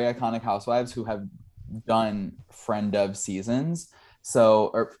some very iconic housewives who have done friend of seasons. So,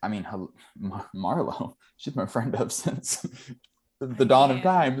 or I mean, Marlo, she's been a friend of since the I dawn of mean,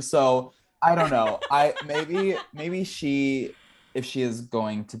 time. So I don't know. I maybe she, if she is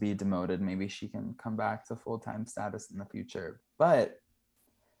going to be demoted, maybe she can come back to full-time status in the future. But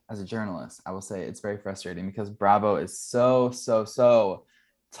as a journalist, I will say it's very frustrating because Bravo is so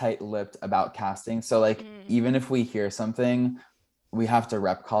tight-lipped about casting. So like mm, even if we hear something, we have to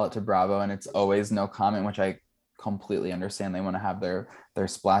rep call it to Bravo, and it's always no comment, which I completely understand. They want to have their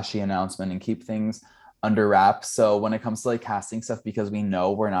splashy announcement and keep things under wraps. So when it comes to like casting stuff, because we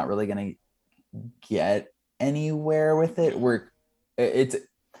know we're not really gonna get anywhere with it, mm-hmm. it's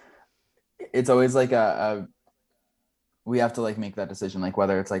it's always like a we have to like make that decision, like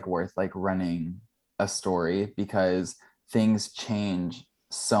whether it's like worth like running a story, because things change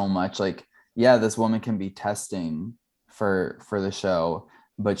so much. Like, yeah, this woman can be testing for the show,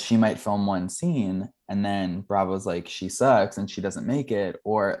 but she might film one scene and then Bravo's like she sucks and she doesn't make it,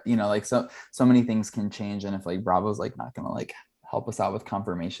 or like so many things can change. And if like Bravo's like not gonna like help us out with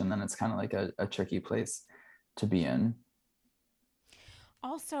confirmation, then it's kind of like a tricky place to be in.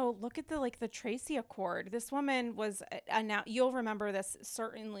 Also, look at the Tracy Accord. This woman was now you'll remember this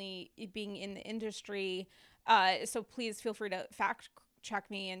certainly being in the industry. So please feel free to fact check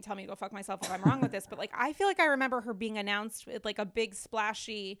me and tell me to go fuck myself if I'm wrong with this. But like I feel like I remember her being announced with like a big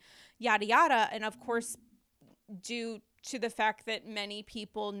splashy yada yada, and of course due to the fact that many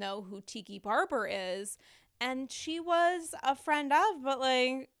people know who Tiki Barber is, and she was a friend of, but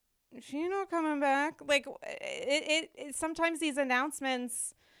like she not coming back. Like sometimes these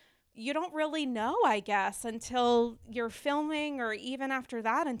announcements you don't really know, I guess, until you're filming or even after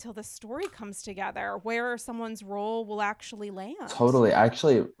that, until the story comes together, where someone's role will actually land. Totally.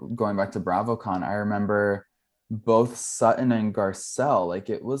 Actually, going back to BravoCon, I remember both Sutton and Garcelle, like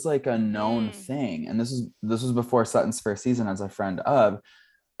it was like a known Mm. thing. And this was before Sutton's first season as a friend of.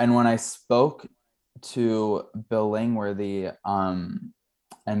 And when I spoke to Bill Langworthy,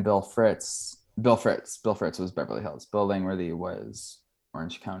 and Bill Fritz was Beverly Hills. Bill Langworthy was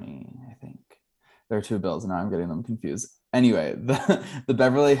Orange County, I think. There are two Bills, and now I'm getting them confused. Anyway, the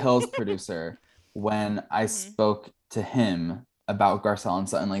Beverly Hills producer, when I Mm-hmm. spoke to him about Garcelle and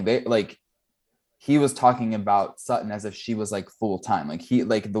Sutton, like he was talking about Sutton as if she was like full time. Like he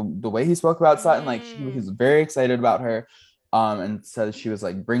like the way he spoke about Sutton, like he Mm. was very excited about her, and said she was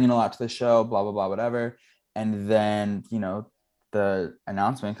like bringing a lot to the show, blah blah blah, whatever. And then the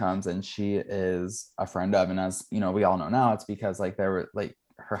announcement comes, and she is a friend of, and as we all know now, it's because like there were like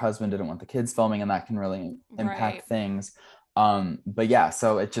her husband didn't want the kids filming, and that can really Right. impact things. But yeah,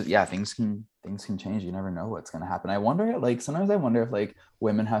 so it just, yeah, things can things can change. You never know what's going to happen. I wonder, like, sometimes I wonder if like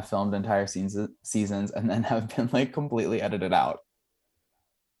women have filmed entire seasons and then have been like completely edited out.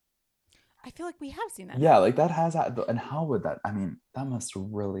 I feel like we have seen that Yeah, happen. like that has happened. And how would that? I mean, that must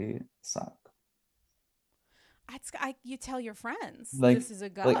really suck. You tell your friends Like, this is a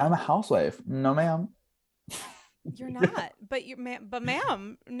I'm a go. housewife. No, ma'am. You're not, but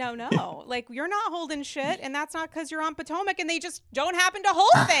ma'am, no. Like you're not holding shit, and that's not because you're on Potomac and they just don't happen to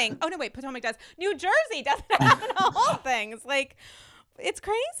hold things. Oh no, wait, Potomac does. New Jersey doesn't happen to hold things. Like it's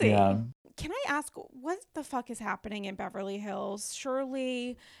Yeah. crazy. Can I ask what the fuck is happening in Beverly Hills?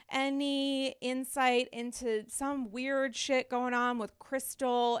 Surely any insight into some weird shit going on with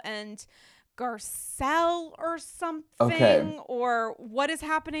Crystal and Garcelle or Okay. something, or what is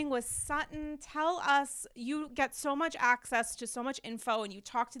happening with Sutton? Tell us. You get so much access to so much info and you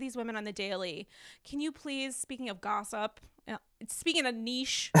talk to these women on the daily. Can you please, speaking of gossip, speaking of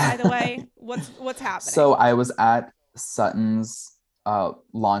niche, by the way, what's So happening? I was at Sutton's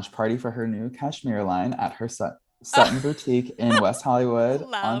launch party for her new cashmere line at her Sutton boutique in West Hollywood on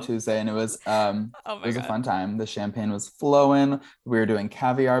Love. Tuesday, and Oh it my was a god. fun time. The champagne was flowing. We were doing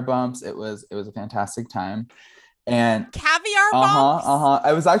caviar bumps. It was a fantastic time. And Caviar uh-huh, bumps? uh-huh.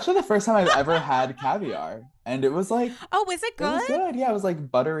 It was actually the first time I've ever had caviar. And Oh, is it it was good? good. Yeah, it was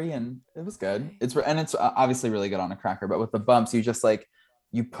like buttery and it was good. Okay. It's obviously really good on a cracker, but with the bumps, you just like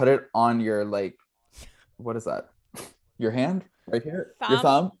you put it on your like what is that? Your hand right here, your Thumb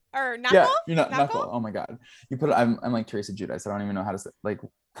thumb. or knuckle? Yeah, you're not Knuckle? knuckle. Oh my god, you put it. I'm like Teresa Judice. I don't even know how to say like.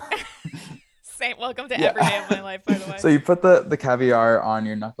 Same. Welcome to every day Yeah. of my life, by the way. So you put the caviar on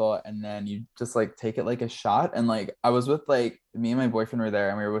your knuckle and then you just like take it like a shot. And like I was with like me and my boyfriend were there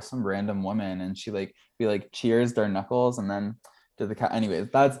and we were with some random woman and she like we like cheers their knuckles and then did anyways,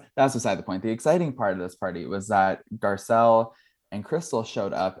 that's beside the point. The exciting part of this party was that Garcelle and Crystal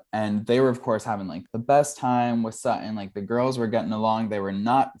showed up and they were of course having like the best time with Sutton. Like the girls were getting along, they were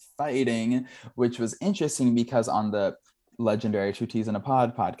not fighting, which was interesting because on the legendary Two Teas in a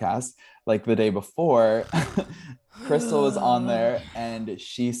Pod podcast, like the day before, Crystal was on there and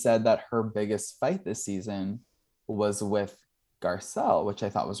she said that her biggest fight this season was with Garcelle, which I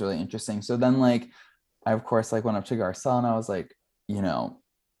thought was really interesting. So then like I of course like went up to Garcelle and I was like, you know,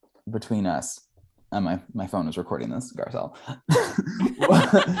 between us, and my phone is recording this, Garcelle.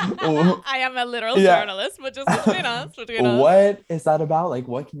 I am a literal Yeah. journalist, but just between us, between us. What is that about? Like,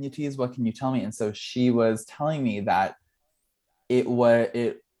 what can you tease? What can you tell me? And so she was telling me that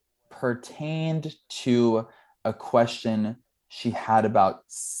it pertained to a question she had about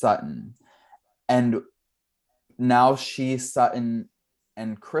Sutton. And now Sutton,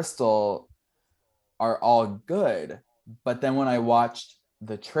 and Crystal are all good. But then when I watched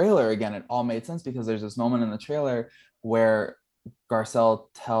the trailer again, it all made sense because there's this moment in the trailer where Garcelle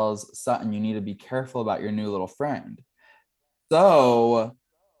tells Sutton, you need to be careful about your new little friend. So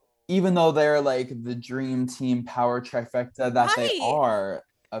even though they're like the dream team power trifecta that they Right. are,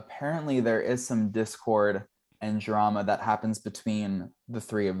 apparently there is some discord and drama that happens between the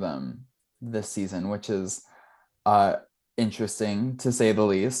three of them this season, which is uh interesting to say the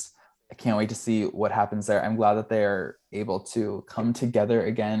least. I can't wait to see what happens there. I'm glad that they are able to come together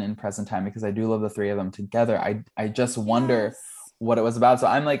again in present time because I do love the three of them together. I just wonder Yes. what it was about. So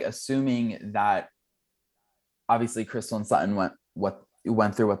I'm like assuming that obviously Crystal and Sutton went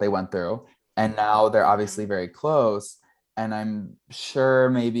through what they went through, and now they're Mm-hmm. obviously very close. And I'm sure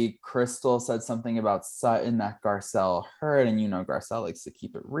maybe Crystal said something about Sutton that Garcelle heard, and Garcelle likes to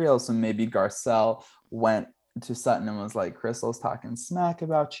keep it real, so maybe Garcelle went to Sutton and was like, Crystal's talking smack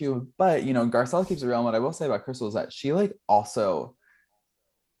about you. But Garcelle keeps it real. And what I will say about Crystal is that she like also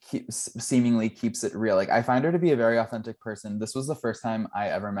seemingly keeps it real. Like I find her to be a very authentic person. This was the first time I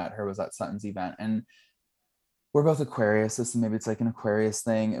ever met her was at Sutton's event, and we're both Aquarius, so maybe it's like an Aquarius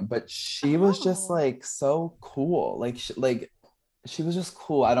thing, but she was just Oh. like so cool. She was just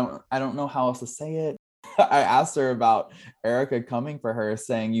cool. I don't know how else to say it. I asked her about Erica coming for her,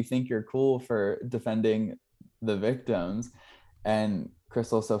 saying, "You think you're cool for defending the victims?" And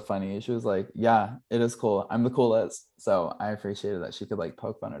Crystal's so funny. She was like, "Yeah, it is cool. I'm the coolest." So I appreciated that she could like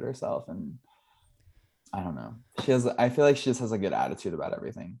poke fun at herself, and I don't know. I feel like she just has a good attitude about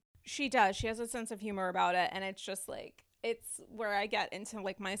everything. She does. She has a sense of humor about it. And it's just like, it's where I get into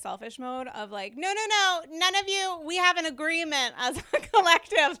like my selfish mode of like, no, no, no, none of you, we have an agreement as a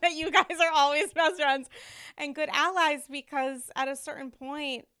collective that you guys are always best friends and good allies because at a certain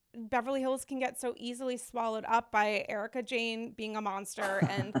point, Beverly Hills can get so easily swallowed up by Erica Jane being a monster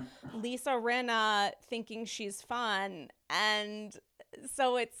and Lisa Rinna thinking she's fun. And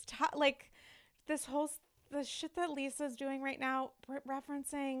so it's like this whole the shit that Lisa's doing right now,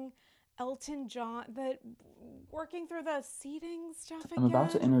 referencing Elton John, the working through the seating stuff again. I'm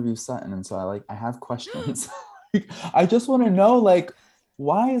about to interview Sutton, and so I have questions. I just want to know, like,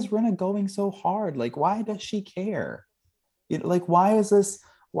 why is Rinna going so hard? Like, why does she care? Like, why is this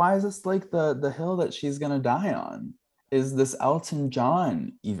like the hill that she's gonna die on? Is this Elton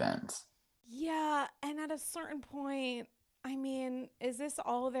John event? Yeah, and at a certain point, I mean, is this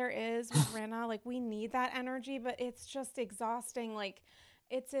all there is with Rinna? Like, we need that energy, but it's just exhausting. Like,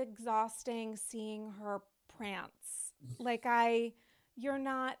 it's exhausting seeing her prance. Like, you're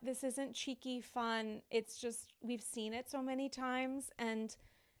not, this isn't cheeky fun. It's just, we've seen it so many times. And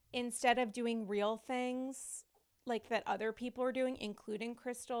instead of doing real things like that other people are doing, including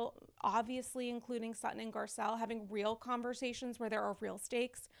Crystal, obviously including Sutton and Garcelle, having real conversations where there are real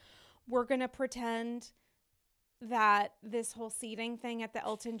stakes, we're going to pretend that this whole seating thing at the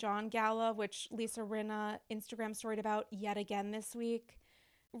Elton John Gala, which Lisa Rinna Instagram storied about yet again this week.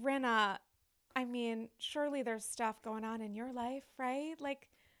 Rinna, I mean, surely there's stuff going on in your life, right? Like,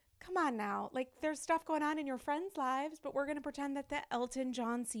 come on now. Like, there's stuff going on in your friends' lives, but we're going to pretend that the Elton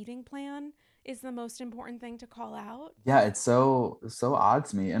John seating plan is the most important thing to call out. Yeah, it's so odd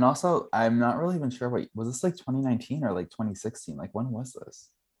to me. And also, I'm not really even sure what was this, like 2019 or like 2016? Like, when was this?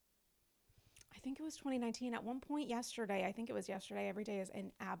 I think it was 2019 at one point yesterday. I think it was yesterday. Every day is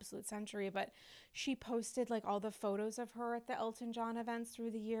an absolute century. But she posted like all the photos of her at the Elton John events through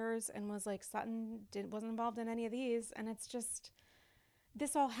the years and was like, Sutton wasn't involved in any of these. And it's just,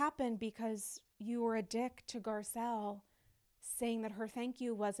 this all happened because you were a dick to Garcelle saying that her thank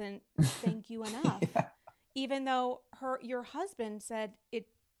you wasn't thank you enough. Yeah. Even though your husband said it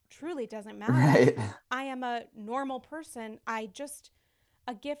truly doesn't matter. Right. I am a normal person.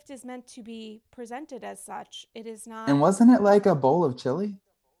 A gift is meant to be presented as such. It is not. And wasn't it like a bowl of chili?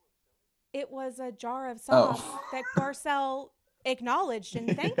 It was a jar of sauce Oh. that Garcelle acknowledged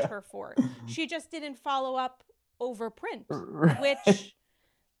and thanked Yeah. her for. She just didn't follow up over print, Right. which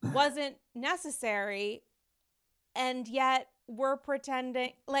wasn't necessary. And yet we're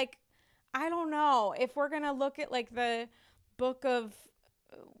pretending, like, I don't know if we're going to look at like the book of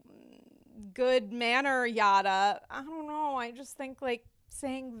good manner yada. I don't know. I just think like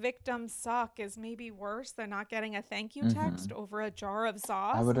saying victims suck is maybe worse than not getting a thank you text over a jar of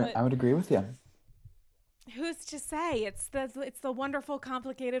sauce. I would agree with you. Who's to say? It's the wonderful,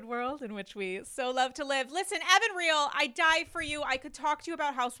 complicated world in which we so love to live. Listen, Evan Real, I die for you. I could talk to you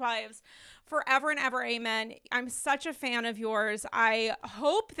about Housewives forever and ever. Amen. I'm such a fan of yours. I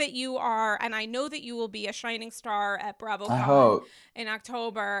hope that you are, and I know that you will be a shining star at BravoCon in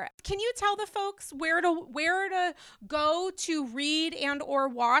October. Can you tell the folks where to go to read and or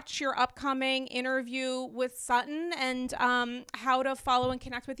watch your upcoming interview with Sutton and how to follow and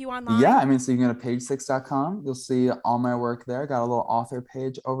connect with you online? Yeah, I mean, so you can go to page6.com. You'll see all my work there. Got a little author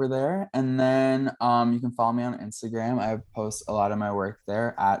page over there. And then you can follow me on Instagram. I post a lot of my work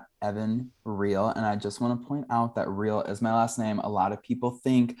there at Evan Real. And I just want to point out that Real is my last name. A lot of people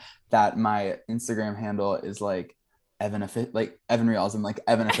think that my Instagram handle is like Evan Real, as in like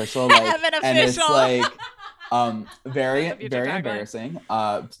Evan Official. Like, Evan Official. And it's like very embarrassing.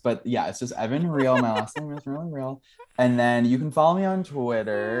 But yeah, it's just Evan Real. My last name is really Real. And then you can follow me on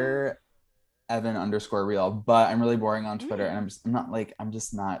Twitter, Evan_Real. But I'm really boring on Twitter, and I'm not good.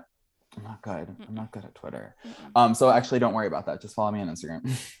 I'm not good at Twitter. So actually, don't worry about that. Just follow me on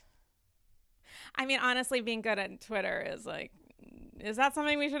Instagram. I mean, honestly, being good at Twitter is that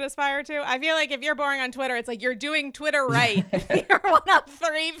something we should aspire to? I feel like if you're boring on Twitter, it's like you're doing Twitter right. You're one of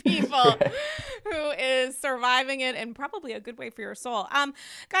 3 people who is surviving it, and probably a good way for your soul.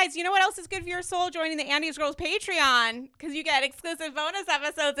 Guys, you know what else is good for your soul? Joining the Andy's Girls Patreon, because you get exclusive bonus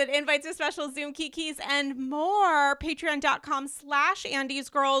episodes and invites to special Zoom kikis and more. Patreon.com/Andy's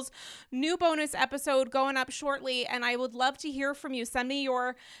Girls. New bonus episode going up shortly, and I would love to hear from you. Send me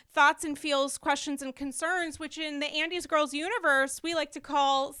your thoughts and feels, questions and concerns, which in the Andy's Girls universe, we like to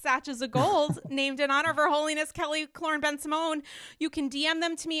call Satches of Gold, named in honor of Her Holiness Kelly Cloran Ben Simone. You can DM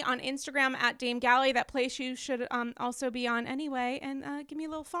them to me on Instagram at Dame Galley, that place you should also be on anyway, and give me a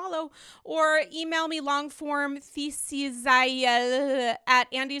little follow. Or email me longform theses at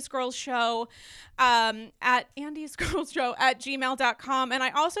Andy's Girls Show, at Andy's Girls Show at gmail.com. And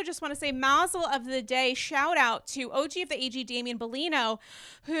I also just want to say mazel of the day, shout out to OG of the AG, Damian Bellino,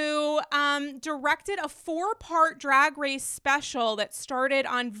 who directed a 4-part Drag Race special that started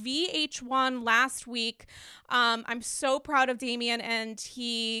on VH1 last week. I'm so proud of Damian, and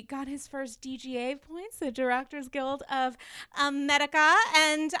he got his first DGA points, the Directors Guild of America,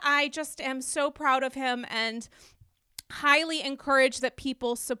 and I just am so proud of him. And highly encourage that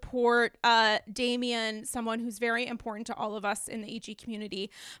people support Damien, someone who's very important to all of us in the EG community,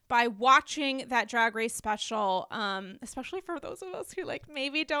 by watching that Drag Race special, especially for those of us who like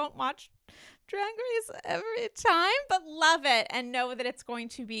maybe don't watch Drag Race every time but love it and know that it's going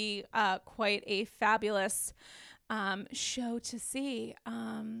to be quite a fabulous show to see.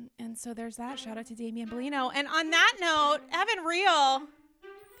 And so there's that. Shout out to Damien Bellino. And on that note, Evan Real,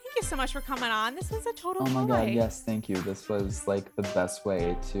 thank you so much for coming on. This was a total joy. Oh my God, yes, thank you. This was like the best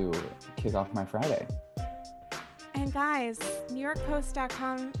way to kick off my Friday. And guys,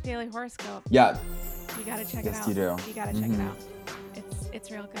 NewYorkPost.com Daily Horoscope. Yeah. You gotta check it out. Yes, you do. You gotta check it out. It's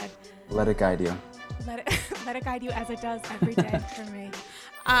real good. Let it guide you. Let it guide you as it does every day for me.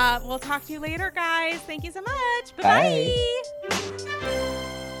 We'll talk to you later, guys. Thank you so much. Bye-bye. Bye.